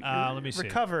fine. You- Let me see.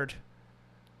 Recovered.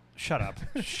 Shut up.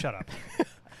 Shut up.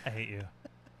 I hate you.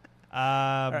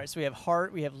 All right, so we have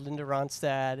Hart, we have Linda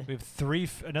Ronstadt. We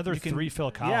have another You can- 3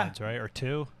 Phil yeah. Collins, right? Or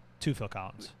 2? 2 Phil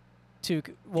Collins.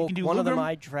 Well, can do one of them Lugrum?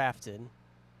 I drafted.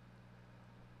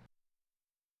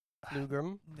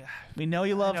 Lugrum, We know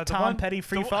you love know, the Tom one- Petty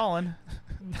Free the- Fallin'.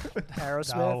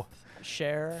 Aerosmith, No.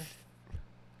 Cher.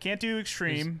 Can't do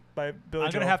Extreme by Billy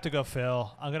I'm Joel. gonna have to go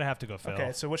Phil.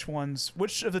 Okay, so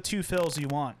which of the 2 Phils do you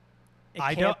want? It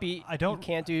I can't don't- be. I don't- You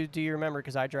can't do You Remember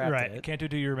because I drafted Right. it. Can't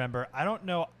do You Remember. I don't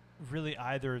know really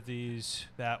either of these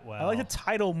that well. I like the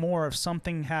title more of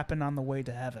Something Happened on the Way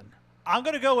to Heaven. I'm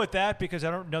going to go with that because I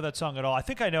don't know that song at all. I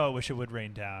think I know I Wish It Would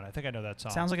Rain Down. I think I know that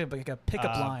song. Sounds like a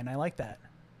pickup Uh, line. I like that.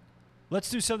 Let's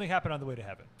do Something Happen on the Way to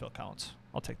Heaven, Phil Collins.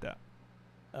 I'll take that.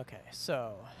 Okay,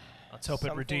 so Let's hope it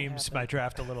Something redeems Happened. my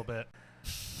draft a little bit.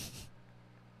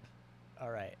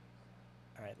 all right,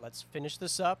 let's finish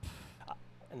this up,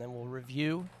 and then we'll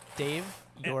review. Dave,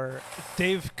 your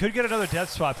Dave could get another death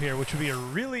swap here, which would be a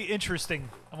really interesting.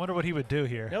 I wonder what he would do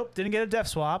here. Nope, didn't get a def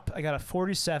swap. I got a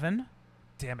 47.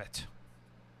 Damn it.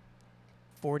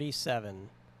 47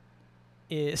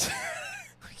 is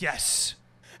Yes.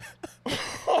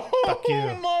 Oh Fuck you.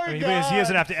 I mean, he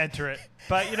doesn't have to enter it.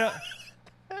 But, you know.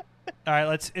 All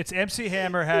right, it's MC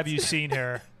Hammer, Have You Seen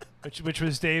Her? Which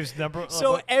was Dave's number.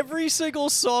 so every single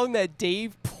song that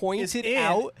Dave pointed in.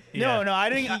 out. Yeah. No, I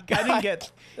didn't. I didn't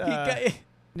get He got,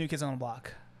 New Kids on the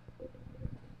Block.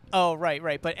 oh,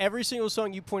 right. But every single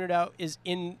song you pointed out is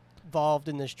involved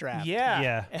in this draft. Yeah.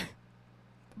 Yeah.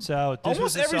 So this Almost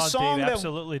was a every song song Dave that-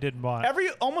 absolutely didn't want.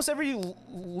 Almost every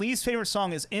least favorite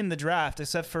song is in the draft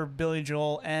except for Billy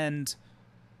Joel and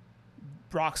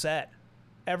Roxette.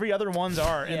 Every other ones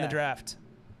are in Yeah. the draft.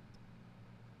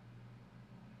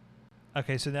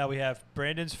 Okay, so now we have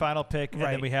Brandon's final pick, and then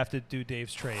Right. we have to do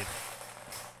Dave's trade.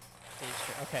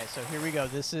 Okay, so here we go.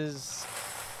 This is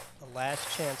the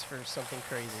last chance for something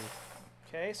crazy.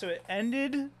 Okay, so it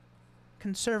ended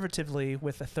conservatively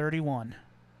with a 31.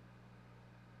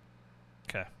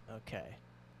 Okay. Okay.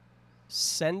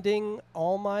 Sending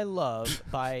All My Love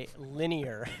by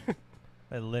Linear.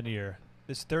 A linear.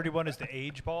 This 31 is the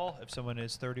age ball. If someone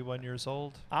is 31 years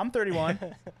old, I'm 31.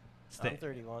 it's the I'm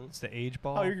 31. it's the age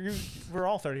ball. Oh, we're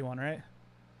all 31, right?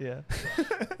 Yeah.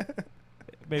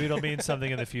 Maybe it'll mean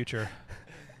something in the future.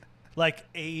 Like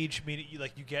age, meaning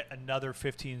you get another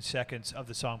 15 seconds of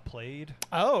the song played.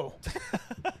 Oh,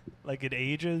 Like it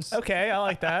ages. okay, I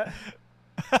like that.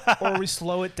 Or we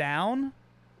slow it down.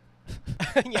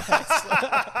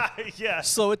 Yeah. Yes.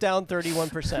 Slow it down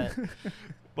 31%.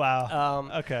 Wow.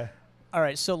 Okay. All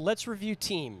right, so let's review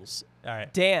teams. All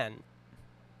right. Dan,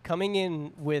 coming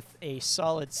in with a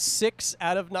solid 6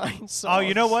 out of 9 songs. Oh,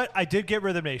 you know what? I did get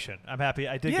Rhythm Nation. I'm happy.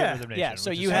 I did Yeah. get Rhythm Nation. Yeah,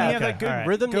 so which you is- have And you have that good all right.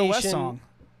 Rhythm Go West Nation song.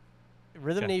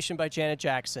 Rhythm Okay. Nation by Janet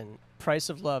Jackson, Price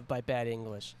of Love by Bad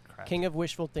English, Crap. King of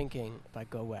Wishful Thinking by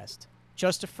Go West,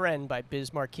 Just a Friend by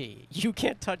Biz Markie, You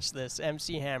Can't Touch This,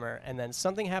 MC Hammer, and then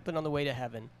Something Happened on the Way to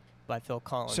Heaven by Phil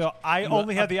Collins. So I You-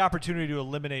 only had the opportunity to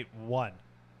eliminate one.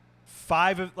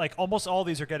 5 of almost all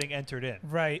these are getting entered in.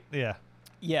 Right. Yeah.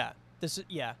 yeah, this is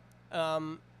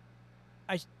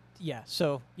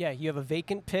So you have a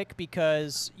vacant pick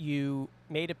because you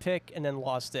made a pick and then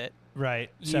lost it. Right.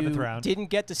 You 7th round. didn't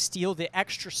get to steal the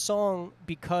extra song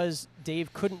because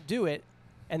Dave couldn't do it,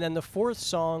 and then the 4th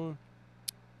song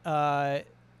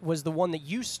was the one that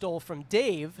you stole from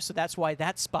Dave, so that's why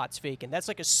that spot's vacant. That's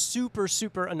like a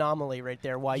super anomaly right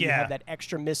there. Why you Yeah. have that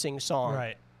extra missing song?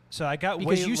 Right. So I got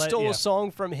Because way you le- stole yeah. a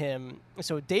song from him,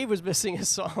 so Dave was missing a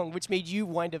song, which made you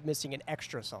wind up missing an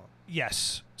extra song.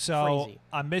 Yes. So Crazy.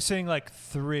 I'm missing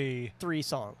 3, 3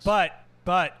 songs. but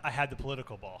I had the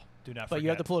political ball. Do not forget. But you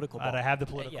have the political ball. And I have the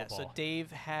political yeah, ball.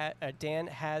 so Dan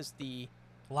has the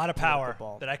A lot of political power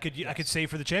ball. that I could Yes. save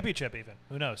for the championship even.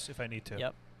 Who knows if I need to.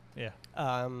 Yep.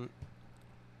 Yeah.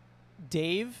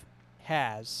 Dave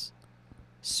has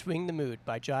Swing the Mood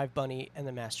by Jive Bunny and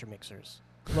the Master Mixers,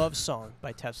 Love Song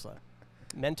by Tesla,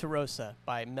 Mentarosa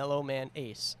by Mellow Man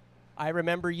Ace, I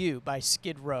Remember You by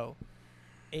Skid Row,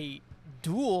 a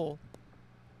dual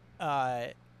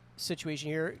situation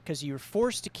here because you're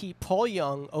forced to keep Paul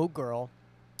Young, Oh Girl,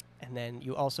 and then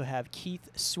you also have Keith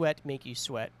Sweat, Make You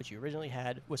Sweat, which you originally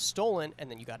had, was stolen, and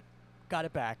then you got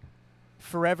it back.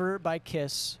 Forever by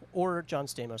Kiss or John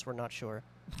Stamos, we're not sure.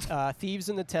 Thieves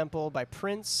in the Temple by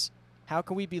Prince, How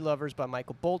Can We Be Lovers by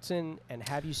Michael Bolton, and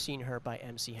Have You Seen Her by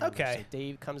MC Hammer. Okay. So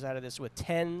Dave comes out of this with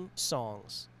 10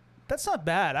 songs. That's not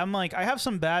bad. I have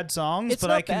some bad songs, It's but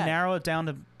not I can bad. narrow it down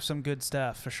to some good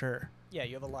stuff for sure. Yeah,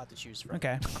 you have a lot to choose from.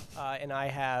 Okay. And I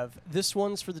have This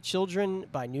One's for the Children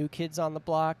by New Kids on the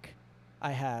Block.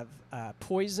 I have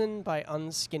Poison by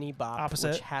Unskinny Bop,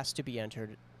 Opposite. which has to be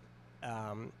entered.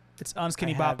 It's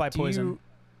Unskinny I Bop have by Do Poison. You-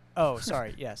 Oh,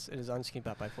 sorry. Yes, it is Unskinny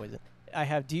Bop by Poison. I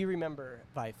have Do You Remember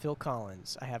by Phil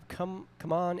Collins. I have Come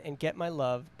On and Get My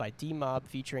Love by D-Mob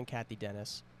featuring Kathy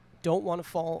Dennis. Don't Want to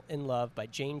Fall in Love by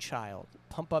Jane Child.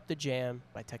 Pump Up the Jam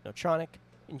by Technotronic.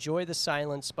 Enjoy the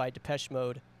Silence by Depeche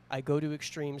Mode. I Go to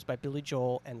Extremes by Billy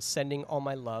Joel. And Sending All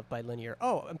My Love by Linear.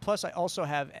 Oh, and plus I also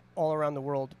have All Around the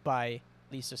World by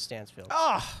Lisa Stansfield.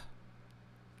 Ah,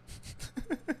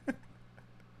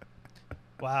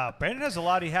 Wow. Brandon has a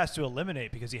lot he has to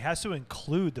eliminate because he has to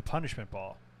include the punishment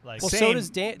ball. Well, so same. does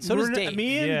Dan. So does Dave.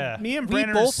 Me and Yeah. Brandon we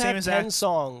are both same have as 10 act.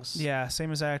 songs. Yeah,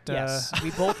 same exact. Yes, we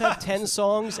both have 10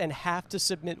 songs and have to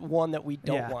submit one that we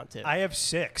don't Yeah. want to. I have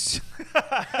 6.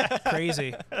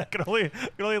 Crazy. I can only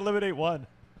eliminate one.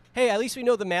 Hey, at least we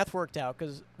know the math worked out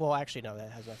because, well, actually, no,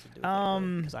 that has nothing to do with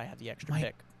it because I have the extra my-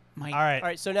 pick. My, All right. All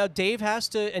right, so now Dave has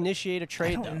to initiate a I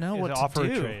trade, don't though. know what to offer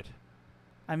do. a trade.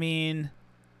 I mean,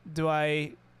 do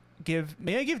I give?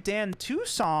 May I give Dan 2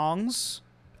 songs?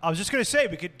 I was just gonna say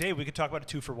we could talk about a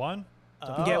 2-for-1.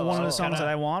 And get one of the so- songs that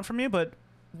I want from you, but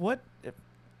what?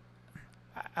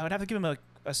 I would have to give him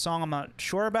a song I'm not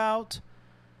sure about.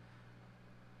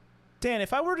 Dan,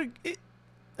 if I were to,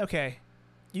 okay,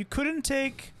 you couldn't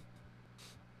take.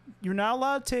 You're not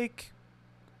allowed to take.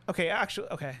 Okay, actually,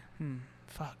 okay.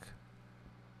 Fuck.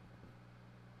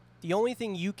 The only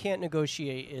thing you can't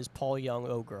negotiate is Paul Young,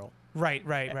 Oh Girl. Right.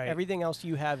 Everything else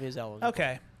you have is eligible.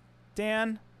 Okay,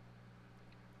 Dan,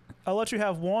 I'll let you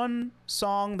have one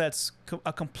song that's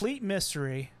a complete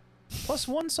mystery, plus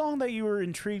one song that you were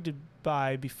intrigued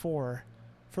by before,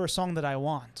 for a song that I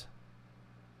want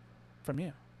from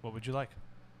you. What would you like?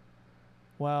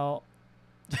 Well,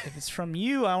 if it's from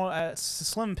you, I want it's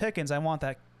Slim Pickens. I want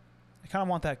that. I kind of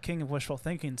want that King of Wishful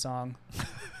Thinking song.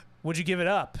 Would you give it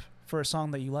up for a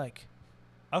song that you like?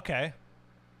 Okay.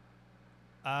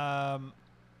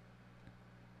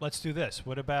 Let's do this.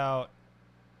 What about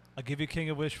I'll give you King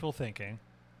of Wishful Thinking.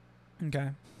 Okay.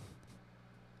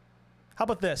 How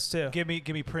about this too? Give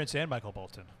me Prince and Michael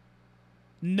Bolton.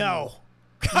 No.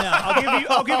 No.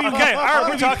 I'll give you. Okay, all right,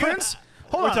 we're talking. Prince.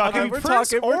 Hold We're on. I'll talking- give you we're Prince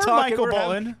talking- or we're talking, Michael we're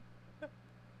having- Bolton.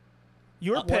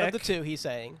 Your One pick. of the two, he's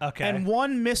saying. Okay. And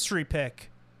one mystery pick.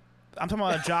 I'm talking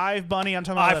about a Jive Bunny. I'm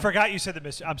talking about. I forgot you said the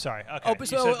mystery. I'm sorry. Okay. Oh, you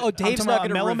so said- Dave's talking not about going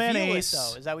to Mellow Man reveal it, Ace.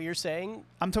 though. Is that what you're saying?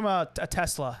 I'm talking about a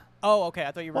Tesla. Oh, okay.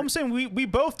 I thought you were. Well, I'm saying we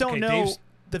both don't Okay, know Dave's-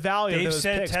 the value Dave of those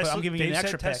said picks, Tesla. but I'm giving you Dave an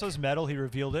extra said pick. Tesla's metal. He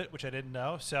revealed it, which I didn't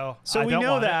know. So So I we don't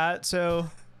know want it. that. So,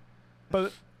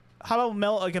 but how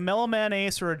about like a Mellow Man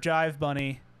Ace or a Jive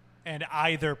Bunny? And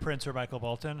either Prince or Michael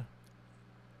Bolton.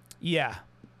 Yeah,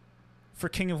 for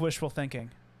King of Wishful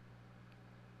Thinking.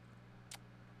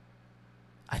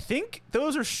 I think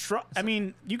those are strong. I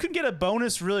mean, you can get a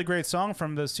bonus really great song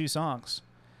from those two songs.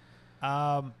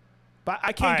 Um, But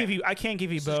I can't All right. give you. I can't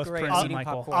give you This is both great. Prince I'll and eat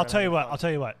Michael. popcorn. I'll tell you what. fun. I'll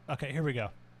tell you what. Okay, here we go.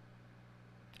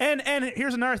 And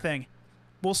here's another thing.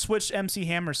 We'll switch MC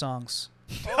Hammer songs.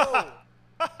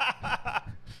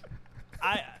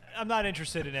 I'm not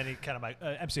interested in any kind of my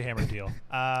MC Hammer deal.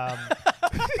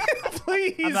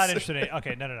 Please. I'm not interested in.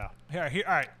 Okay, no. Here.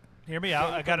 All right. Hear me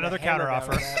out. I got another Hammer counter down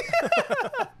offer. on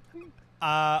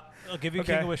that. I'll give you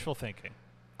Okay. King of Wishful Thinking.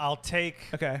 I'll take.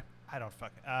 Okay. I don't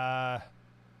fuck.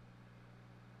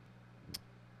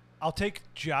 I'll take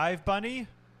Jive Bunny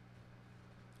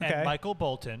and Okay. Michael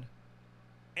Bolton,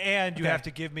 and you Okay. have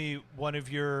to give me one of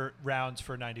your rounds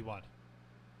for 91.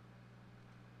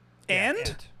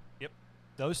 And? Yep,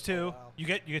 those two. wow. You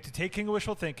get to take King of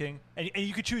Wishful Thinking, and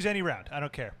you could choose any round. I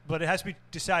don't care, but it has to be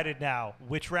decided now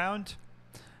which round.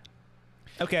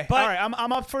 Okay. But all right.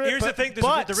 I'm up for it. Here's but, the thing: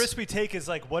 but, the risk we take is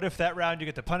like, what if that round you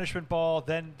get the punishment ball?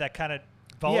 Then that kind of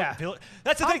Yeah.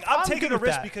 That's the thing. I'm I'm taking good a with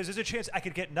risk that. because there's a chance I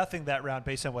could get nothing that round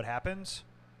based on what happens.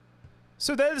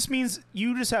 So that just means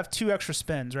you just have 2 extra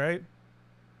spins, right?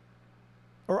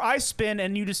 Or I spin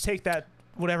and you just take that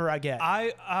whatever I get Let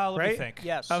me Right? think.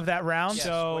 Yes. of that round. Yes.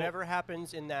 So- Whatever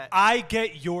happens in that. I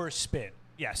get your spin.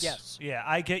 Yes. Yes. Yeah,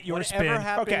 I get your whatever spin.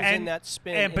 happens Okay. in that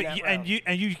spin. And in but that you,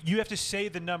 round. you have to say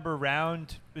the number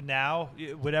round now,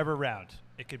 whatever round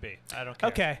it could be. I don't care.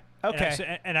 Okay. And I Okay.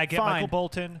 s- And I get Fine. Michael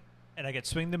Bolton, and I get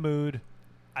Swing the Mood.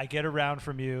 I get a round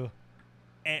from you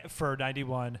for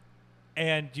 91,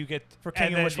 and you get For King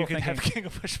and of then Wishful you can have Thinking. King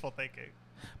of Wishful Thinking.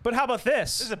 But how about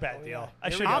this? This is a bad Oh, deal. yeah. I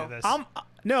Here should we do go.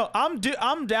 this.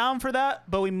 I'm down for that,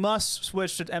 but we must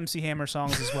switch to MC Hammer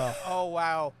songs as well. Oh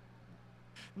wow.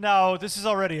 No, this is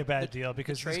already a bad deal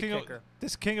because trade kicker.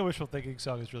 this King of Wishful Thinking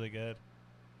song is really good.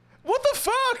 What the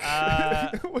fuck?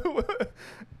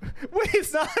 Wait,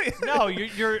 it's not. No,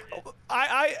 you're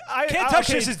I Can't Touch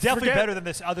okay, This is definitely forget- better than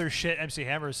this other shit MC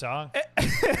Hammer song.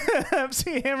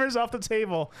 MC Hammer's off the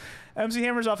table. MC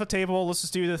Hammer's off the table. Let's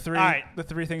just do the three. All right. The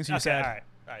 3 things you Okay, said. all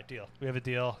right, deal. We have a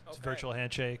deal. It's a Okay. virtual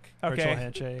handshake. Okay. Virtual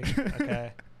handshake.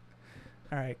 Okay.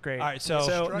 All right, great. All right, so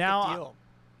Struck a now, deal.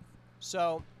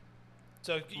 So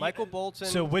so Michael Bolton.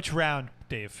 So which round,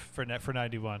 Dave, for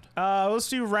 91? let's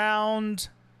do round.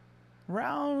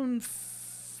 What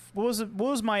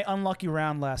was my unlucky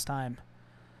round last time?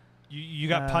 You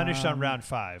got punished on Um, round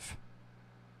 5.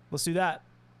 Let's do that.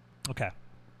 Okay.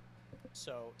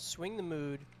 So Swing the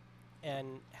Mood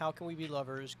and How Can We Be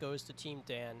Lovers goes to Team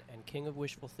Dan, and King of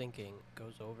Wishful Thinking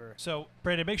goes over. So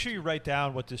Brandon, make sure you write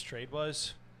down what this trade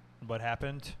was, and what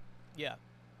happened, Yeah.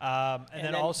 and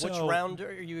then also which round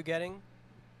are you getting?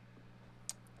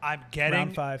 I'm getting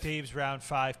Round 5. Dave's round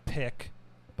 5 pick,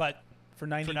 but For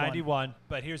 91. for 91.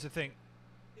 But here's the thing,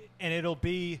 and it'll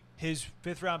be his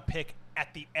 5th round pick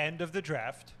at the end of the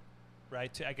draft,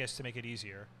 right? I guess to make it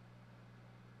easier.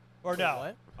 Or Wait, no?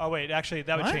 what? Oh wait, actually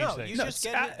that would What? change No, things. you No, just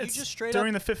it's get at- you it's just straight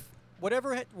during up the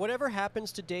 5th. whatever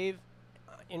happens to Dave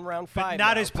in round But 5.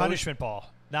 not now his goes- punishment ball.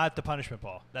 Not the punishment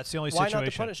ball. That's the only Why situation. not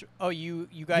the punishment? Oh, you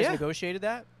guys Yeah. negotiated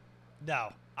that?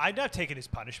 No, I'm not taking his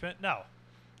punishment. No.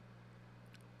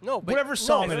 No, but Whatever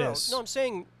song no, it no, is. No, I'm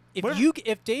saying if Whatever-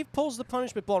 if Dave pulls the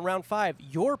punishment ball in round 5,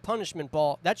 your punishment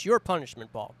ball, that's your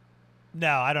punishment ball.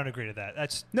 No, I don't agree to that.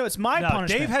 That's No, it's my no.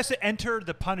 punishment. Dave has to enter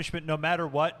the punishment no matter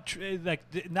what.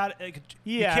 Not you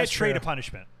Yeah, can't that's trade true. a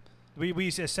punishment. We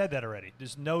said that already.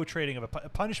 There's no trading of a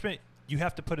punishment. You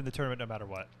have to put in the tournament no matter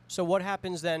what. So what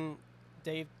happens then?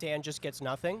 Dan just gets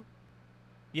nothing,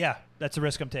 Yeah, that's the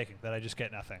risk I'm taking. That I just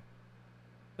get nothing.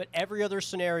 but every other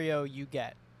scenario you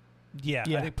get. Yeah,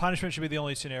 Yeah. I think punishment should be the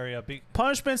only scenario.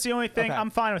 Punishment's the only thing. Okay. I'm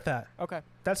fine with that. Okay.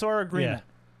 That's our agreement.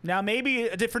 Now, maybe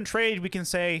a different trade, we can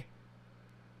say,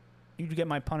 you get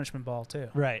my punishment ball, too.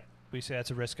 Right. We say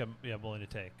that's a risk I'm willing to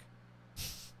take.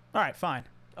 All right, fine.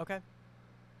 Okay.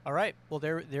 All right. Well,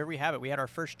 there we have it. We had our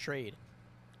first trade.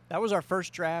 That was our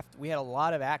first draft. We had a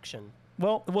lot of action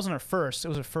Well, it wasn't our first. It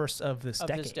was our first of this of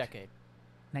decade. this decade.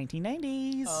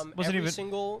 1990s. Wasn't Every even-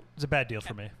 single It's a bad deal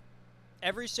for me.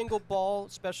 every single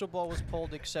special ball was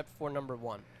pulled except for number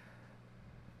 1.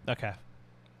 Okay.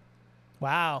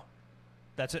 Wow.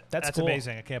 That's it. That's That's cool.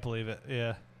 amazing. I can't believe it.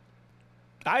 Yeah.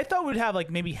 I thought we'd have like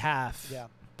maybe half Yeah.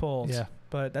 pulled. Yeah.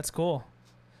 But that's cool.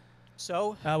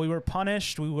 So We were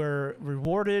punished. We were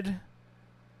rewarded.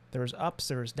 There was ups.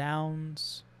 There was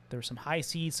downs. There were some high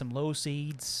seeds, some low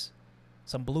seeds,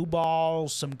 some blue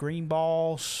balls, some green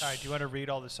balls. All right. Do you want to read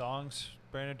all the songs,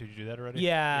 Brandon? Did you do that already?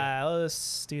 Yeah,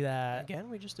 let's do that. again,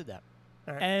 we just did that.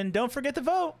 All right. And don't forget to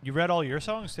vote. You read all your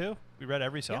songs too? We read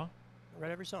every song?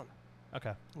 Read every song. Okay.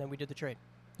 And then we did the trade.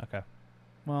 Okay.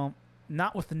 Well,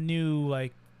 not with the new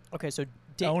like Okay, so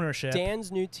ownership.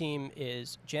 Dan's new team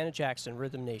is Janet Jackson,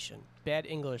 Rhythm Nation, Bad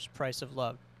English, Price of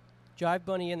Love, Jive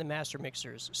Bunny and the Master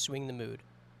Mixers, Swing the Mood,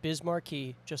 Biz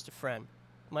Marquee, Just a Friend,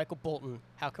 Michael Bolton,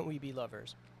 How Can We Be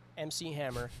Lovers, MC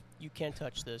Hammer, You Can't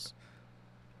Touch This,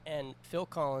 and Phil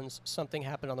Collins, Something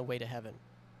Happened on the Way to Heaven.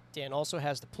 Dan also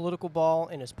has the political ball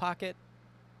in his pocket,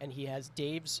 and he has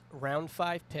Dave's round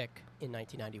 5 pick in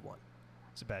 1991.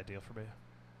 It's a bad deal for me.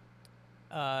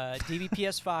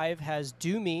 DVPS5 has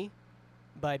Do Me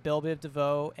by Belle Biv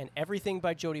DeVoe and Everything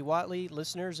by Jody Watley.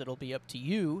 Listeners, it'll be up to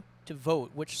you to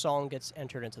vote which song gets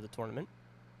entered into the tournament.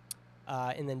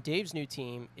 And then Dave's new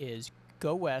team is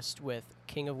Go West with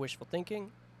King of Wishful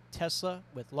Thinking, Tesla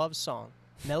with Love Song,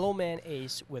 Mellow Man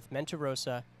Ace with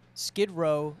Mentarosa, Skid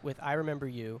Row with I Remember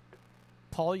You,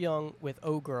 Paul Young with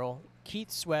Oh Girl,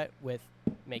 Keith Sweat with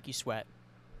Make You Sweat,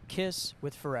 Kiss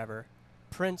with Forever,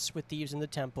 Prince with Thieves in the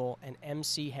Temple, and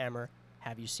MC Hammer,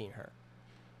 Have You Seen Her?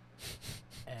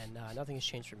 And nothing has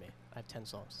changed for me. I have 10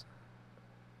 songs.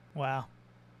 Wow.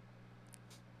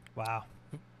 Wow.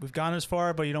 We've gone as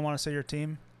far, but you don't want to say your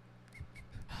team?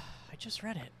 I just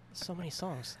read it. So many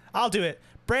songs. I'll do it.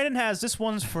 Brandon has This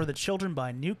One's for the Children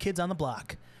by New Kids on the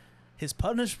Block. His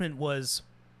punishment was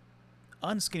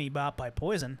Unskinny Bop by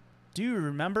Poison. Do You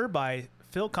Remember by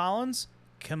Phil Collins?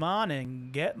 Come On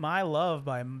and Get My Love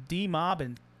by D-Mob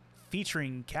and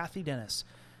featuring Kathy Dennis.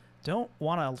 Don't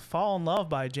Want to Fall in Love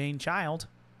by Jane Child.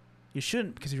 You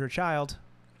shouldn't because you're a child.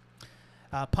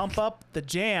 Pump Up the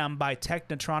Jam by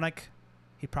Technotronic.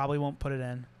 He probably won't put it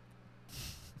in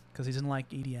because he doesn't like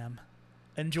EDM.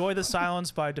 Enjoy the Silence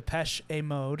by Depeche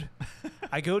Mode.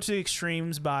 I Go to the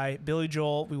Extremes by Billy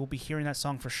Joel. We will be hearing that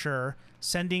song for sure.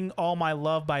 Sending All My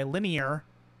Love by Linear.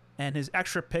 And his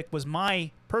extra pick was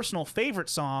my personal favorite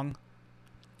song,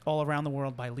 All Around the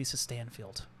World by Lisa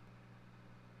Stanfield.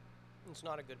 It's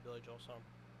not a good Billy Joel song.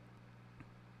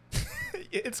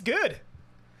 It's good.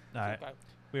 All right. Okay.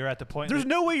 We were at the point. There's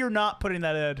no way you're not putting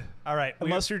that in. All right.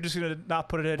 Unless you're just going to not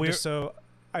put it in we're- just so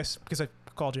because I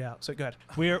called you out. So go ahead.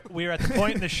 we're at the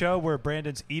point in the show where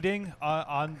Brandon's eating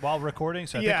on while recording.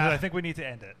 So I think we need to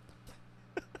end it.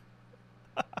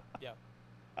 Yeah.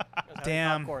 I was having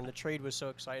Damn. Popcorn. The trade was so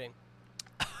exciting.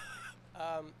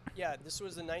 Yeah, this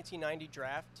was the 1990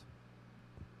 draft.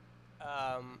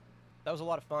 That was a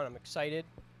lot of fun. I'm excited.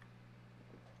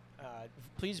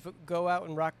 Please go out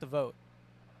and rock the vote.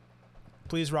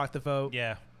 Please rock the vote.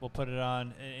 Yeah, we'll put it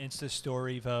on Insta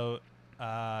Story vote,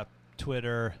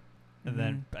 Twitter, and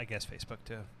then I guess Facebook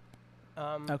too.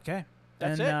 Okay.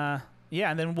 That's and, it.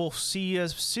 Yeah, and then we'll see you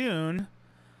soon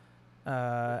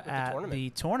at tournament. the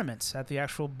tournaments, at the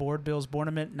actual Board Bills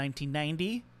Bournament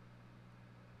 1990.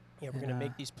 Yeah, we're And, going to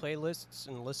make these playlists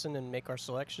and listen and make our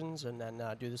selections and then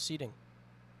do the seating.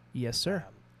 Yes, sir.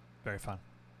 Very fun.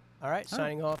 All right,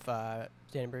 signing off.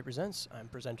 Dan Bray Presents. I'm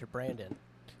presenter Brandon.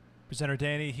 Presenter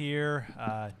Danny here.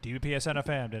 DVPS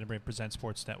NFM, Danny Brand Presents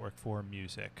Sports Network for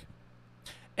Music.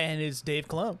 And it's Dave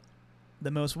Cologne,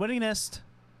 the most winningest.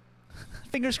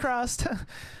 Fingers crossed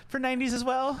for 90s as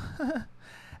well.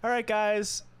 All right,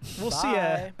 guys. We'll see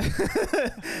ya.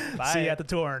 Bye. Bye. See you at the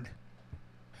torn.